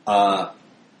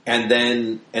 And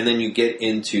then you get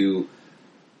into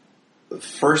the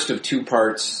first of 2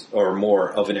 parts or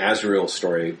more of an Azrael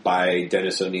story by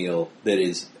Dennis O'Neill that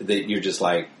you're just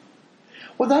like,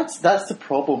 Well, that's the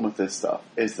problem with this stuff,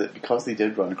 is that because they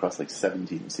did run across like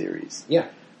 17 series,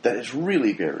 that it's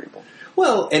really variable.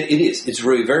 Well, and it is. It's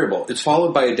really variable. It's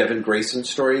followed by a Devin Grayson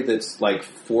story that's like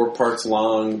 4 parts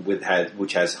long,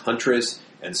 which has Huntress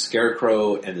and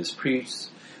Scarecrow and this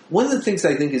priest. One of the things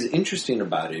I think is interesting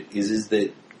about it is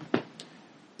that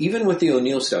even with the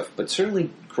O'Neill stuff, but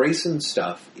certainly Grayson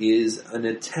stuff, is an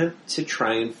attempt to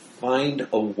try and find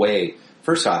a way.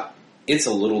 First off, it's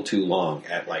a little too long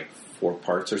at like 4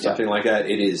 parts or something like that.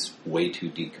 It is way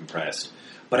too decompressed.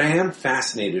 But I am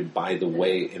fascinated by the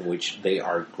way in which they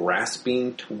are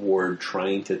grasping toward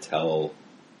trying to tell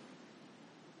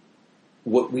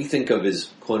what we think of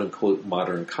as quote-unquote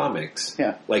modern comics.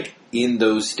 Yeah. Like in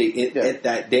those at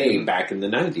that day back in the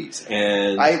 90s.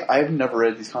 And I've never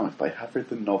read these comics, but I have read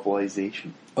the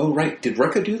novelization. Oh, right. Did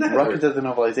Rucka do that? Rucka did the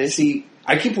novelization. See,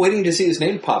 I keep waiting to see his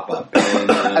name pop up.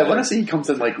 And, I want to say he comes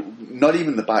in like, not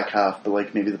even the back half, but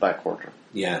like maybe the back quarter.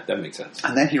 Yeah, that makes sense.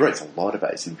 And then he writes a lot about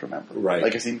it, I seem to remember. Right.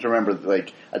 Like, I seem to remember,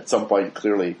 like, at some point,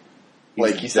 clearly,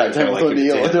 like, he sat kinda down with like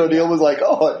O'Neill, and O'Neill was like,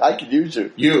 oh, I could use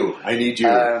you. I need you.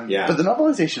 Yeah. But the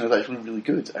novelization is actually really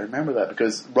good. I remember that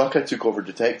because Rucka took over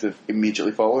Detective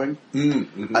immediately following,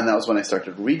 mm-hmm. and that was when I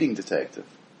started reading Detective.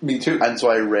 Me too. And so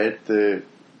I read the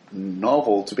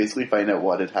novel to basically find out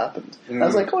what had happened. And I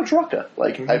was like, oh, it's Rucka.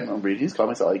 Like, I'm reading his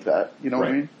comics, I like that. You know what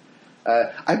I mean?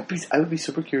 I would be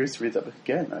super curious to read that book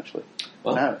again, actually.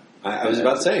 Well, now. I was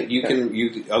about to say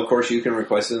of course you can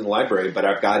request it in the library, but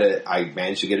I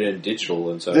managed to get it in digital,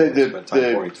 and so I spent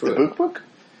time pouring through the it. book,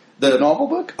 the novel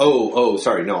book. Oh,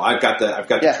 sorry, no, I've got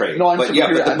the trade. No, but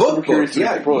the book,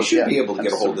 you should be able to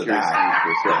get a hold of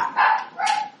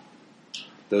that.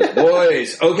 Those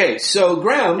boys. Okay, so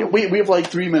Graham, we have like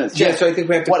 3 minutes. Yeah, so I think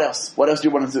we have to. What else? What else do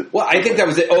you want to do? Well, I think that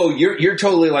was it. Oh, you're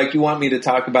totally like, you want me to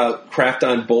talk about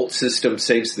Kraft-On Bolt System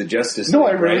saves the Justice League, No,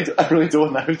 I right? really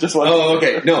don't. I was just like, oh,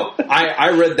 okay. No,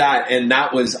 I read that, and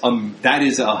that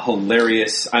is a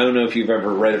hilarious. I don't know if you've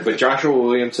ever read it, but Joshua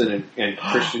Williamson and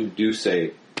Christian Duce.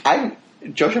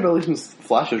 Joshua Williamson's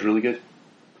Flash is really good.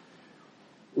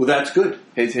 Well, that's good.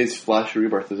 His Flash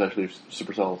Rebirth is actually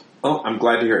super solid. Oh, I'm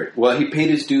glad to hear it. Well, he paid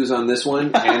his dues on this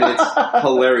one, and it's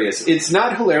hilarious. It's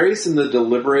not hilarious in the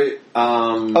deliberate.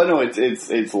 Oh no,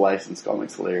 it's licensed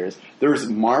comics hilarious. There's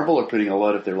Marvel are putting a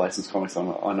lot of their licensed comics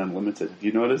on Unlimited. Have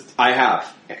you noticed? I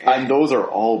have, and those are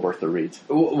all worth the read.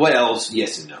 Well,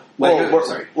 yes and no.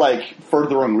 Like for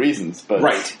the wrong reasons, but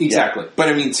right, exactly. Yeah. But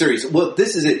I mean, seriously. Well,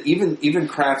 this is it. Even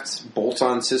Kraft's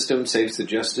bolt-on system saves the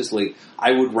Justice League.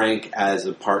 I would rank as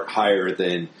a part higher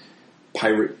than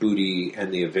Pirate Booty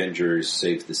and the Avengers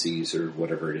Save the Seas or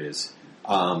whatever it is.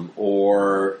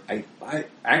 Or I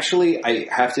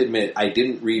have to admit, I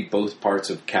didn't read both parts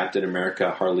of Captain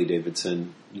America, Harley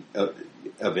Davidson,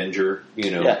 Avenger. You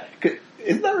know, yeah.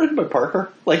 Isn't that written by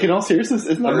Parker? Like, in all seriousness,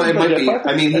 isn't that written by Jeff Parker?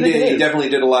 I mean, he definitely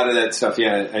did a lot of that stuff.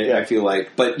 Yeah, I feel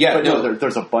like, but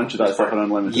there's a bunch of that stuff on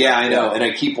Unlimited. Yeah, I know, and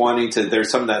I keep wanting to.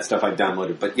 There's some of that stuff I've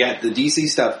downloaded, but yeah, the DC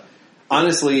stuff.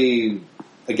 Honestly,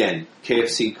 again,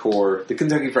 KFC Core, the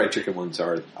Kentucky Fried Chicken ones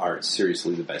are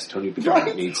seriously the best. Tony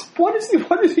Bedard needs. What is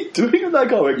he doing in that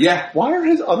comic? Yeah. Why are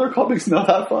his other comics not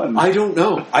that fun? I don't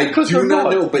know. I do not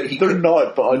know, but they're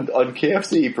not. But on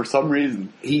KFC, for some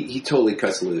reason, he totally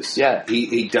cuts loose. Yeah,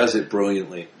 he does it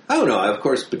brilliantly. I don't know. Of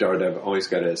course, Bedard I've always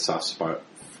got a soft spot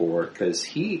for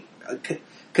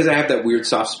because I have that weird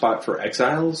soft spot for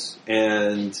Exiles,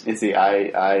 and see,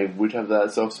 I would have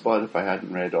that soft spot if I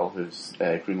hadn't read all his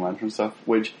Green Lantern stuff,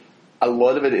 which a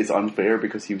lot of it is unfair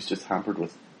because he was just hampered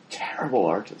with terrible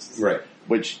artists, right?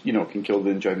 Which can kill the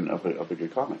enjoyment of a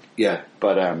good comic. Yeah,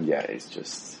 but it's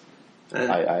just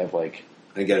I have like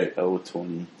I get it. Oh,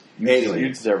 Tony, anyway, you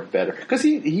deserve better because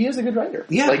he is a good writer.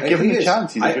 Yeah, like give him a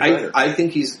chance. He's a good writer. I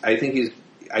think he's.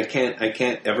 I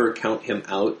can't ever count him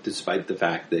out, despite the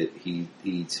fact that he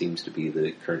seems to be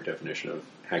the current definition of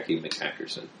Hacky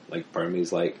McHackerson. Like, part of me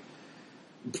is like,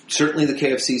 certainly the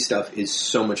KFC stuff is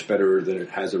so much better than it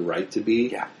has a right to be.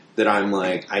 Yeah. that I'm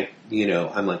like,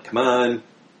 come on,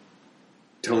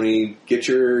 Tony, get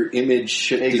your image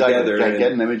shit together.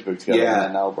 Get an image book together, Yeah. and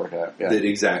then that'll work out. Yeah. That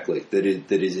is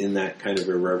in that kind of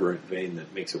irreverent vein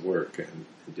that makes it work and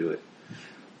do it.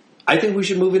 I think we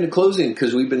should move into closing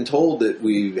because we've been told that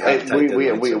we have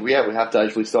we have to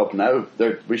actually stop now.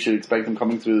 We should expect them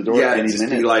coming through the door any just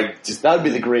minute. be like, that would be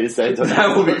the greatest end.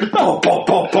 that would be boom, boom,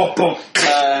 boom, boom, boom.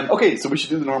 Okay, so we should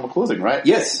do the normal closing, right?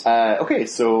 Yes. Okay,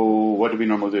 so what do we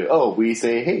normally do? Oh, we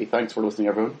say, hey, thanks for listening,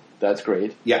 everyone. That's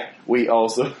great. Yeah. We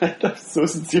also, I'm so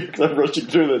sincere because I'm rushing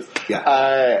through this. Yeah.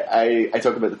 I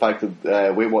talk about the fact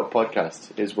that Wait What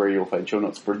Podcast is where you'll find show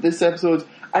notes for this episode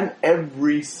and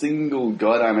every single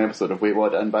goddamn episode of Wait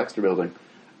What and Baxter Building.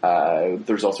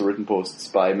 There's also written posts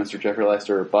by Mr. Jeffrey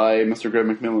Lester, by Mr. Greg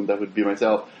McMillan, that would be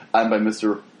myself, and by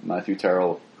Mr. Matthew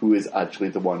Terrell, who is actually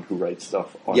the one who writes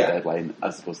stuff on Deadline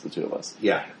as opposed to the two of us.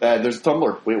 Yeah. There's a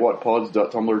Tumblr,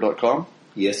 waitwhatpod.tumblr.com.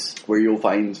 Yes. Where you'll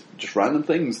find just random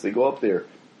things. They go up there.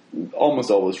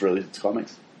 Almost always related to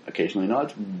comics. Occasionally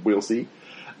not. We'll see.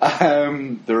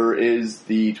 There is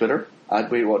the Twitter, at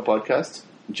WaitWhatPodcast.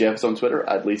 Jeff's on Twitter,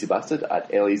 at LazyBastard, at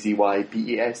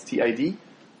LazyBastid.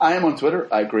 I am on Twitter,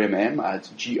 at Graham M, at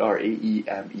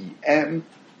GraemEm.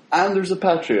 And there's a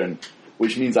Patreon,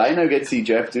 which means I now get to see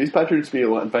Jeff do his Patreon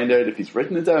spiel and find out if he's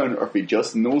written it down or if he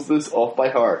just knows this off by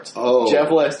heart. Oh, Jeff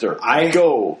Lester, I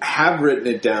go. have written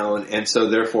it down, and so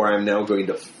therefore I'm now going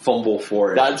to fumble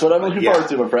for it. That's what I'm looking forward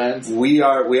to, my friends. We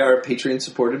are a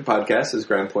Patreon-supported podcast, as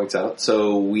Graham points out,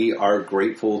 so we are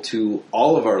grateful to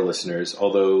all of our listeners,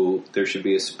 although there should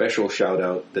be a special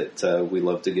shout-out that we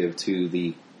love to give to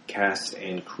the cast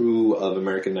and crew of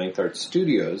American Ninth Art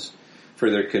Studios for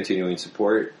their continuing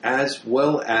support, as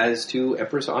well as to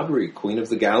Empress Audrey, Queen of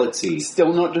the Galaxy.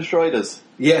 Still not destroyed us.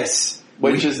 Yes.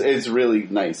 Which is really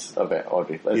nice of it,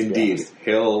 Audrey. Indeed.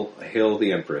 Hail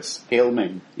the Empress. Hail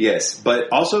Ming. Yes, but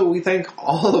also we thank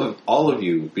all of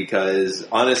you, because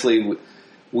honestly,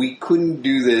 we couldn't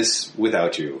do this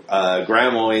without you.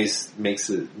 Graham always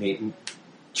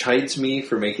chides me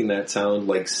for making that sound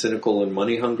like cynical and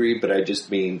money hungry, but I just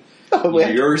mean we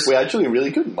actually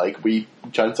really couldn't.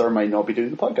 Chances are might not be doing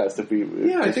the podcast if we.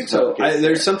 Yeah, I think so.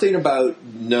 There's something about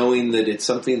knowing that it's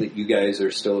something that you guys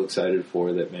are still excited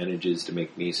for that manages to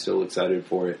make me still excited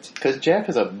for it. Because Jeff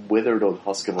is a withered old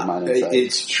husk of a man inside.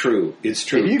 It's true. It's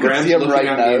true. If you Graham's see him looking right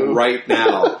at now. me right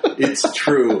now. It's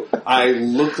true. I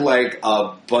look like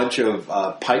a bunch of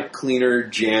pipe cleaner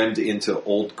jammed into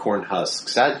old corn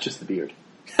husks. That's just the beard.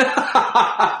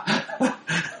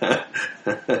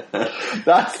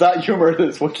 That's that humor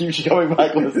that's what keeps you coming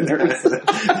back, listeners.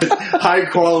 High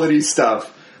quality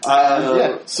stuff.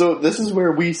 So this is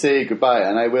where we say goodbye,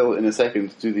 and I will in a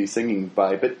second do the singing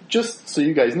bye, but just so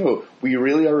you guys know, we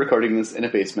really are recording this in a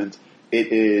basement.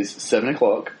 It is 7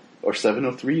 o'clock, or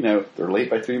 7:03 now. They're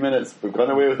late by 3 minutes. We've gone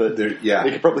away with it. They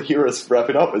can probably hear us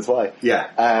wrapping up, is why.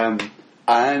 Yeah.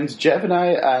 And Jeff and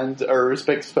I and our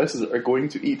respective spouses are going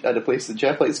to eat at a place that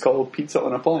Jeff likes called Pizza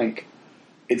on a Plank.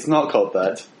 It's not called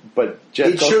that, but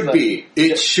Jeff calls it that.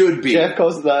 It should be. Jeff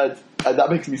calls it that, and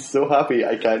that makes me so happy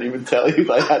I can't even tell you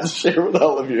that I had to share with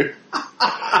all of you.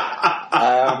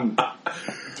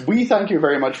 We thank you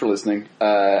very much for listening.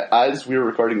 As we're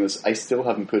recording this, I still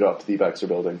haven't put up the Baxter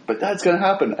Building, but that's going to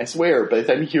happen, I swear. By the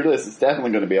time you hear this, it's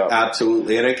definitely going to be up.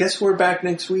 Absolutely, and I guess we're back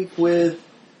next week with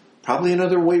probably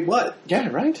another Wait What? Yeah,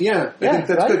 right? Yeah, I think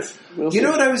that's good. We'll you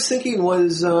know what I was thinking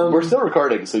was... we're still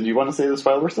recording, so do you want to say this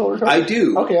while we're still recording? I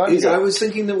do. Okay, I was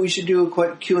thinking that we should do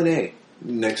a Q&A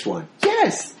next one.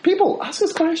 Yes! People, ask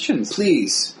us questions.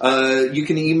 Please. You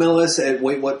can email us at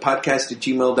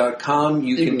waitwhatpodcast@gmail.com.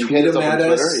 You can tweet them at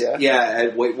us. Twitter,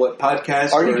 at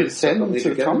waitwhatpodcast. Or you can send them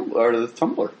to the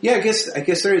Tumblr. Yeah, I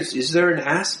guess there is. Is there an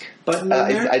ask button in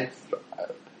there?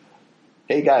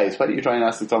 Hey guys, why don't you try and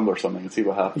ask the Tumblr something and see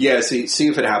what happens? Yeah, see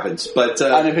if it happens. But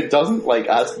and if it doesn't,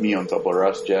 ask me on Tumblr or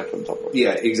ask Jeff on Tumblr.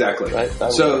 Yeah, exactly. Right?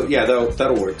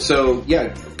 That'll work. So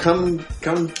yeah, come.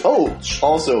 Oh,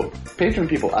 also, Patreon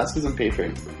people, ask us on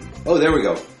Patreon. Oh, there we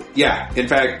go. Yeah, in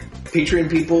fact, Patreon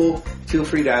people, feel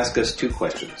free to ask us 2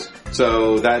 questions.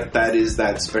 So that is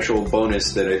that special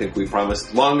bonus that I think we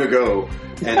promised long ago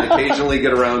and occasionally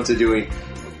get around to doing.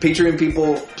 Patreon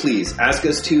people, please ask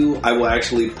us too. I will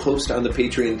actually post on the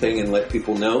Patreon thing and let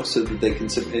people know so that they can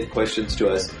submit questions to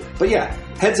us. But yeah,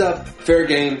 heads up, fair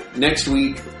game. Next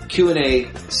week,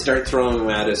 Q&A. Start throwing them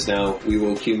at us now. We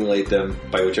will accumulate them,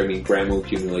 by which I mean Graham will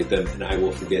accumulate them, and I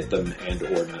will forget them and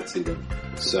or not see them.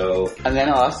 So, and then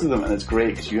I'll ask them, and it's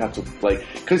great because you have to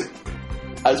because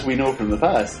as we know from the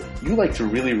past, you like to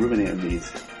really ruminate on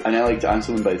these, and I like to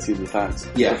answer them by the seat of the pants.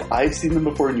 Yeah. If I've seen them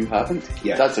before and you haven't,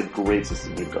 Yeah. that's a great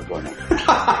system we've got going on.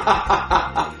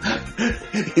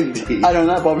 Indeed. And on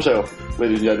that bombshell,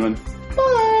 ladies and gentlemen,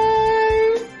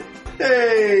 bye!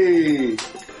 Hey!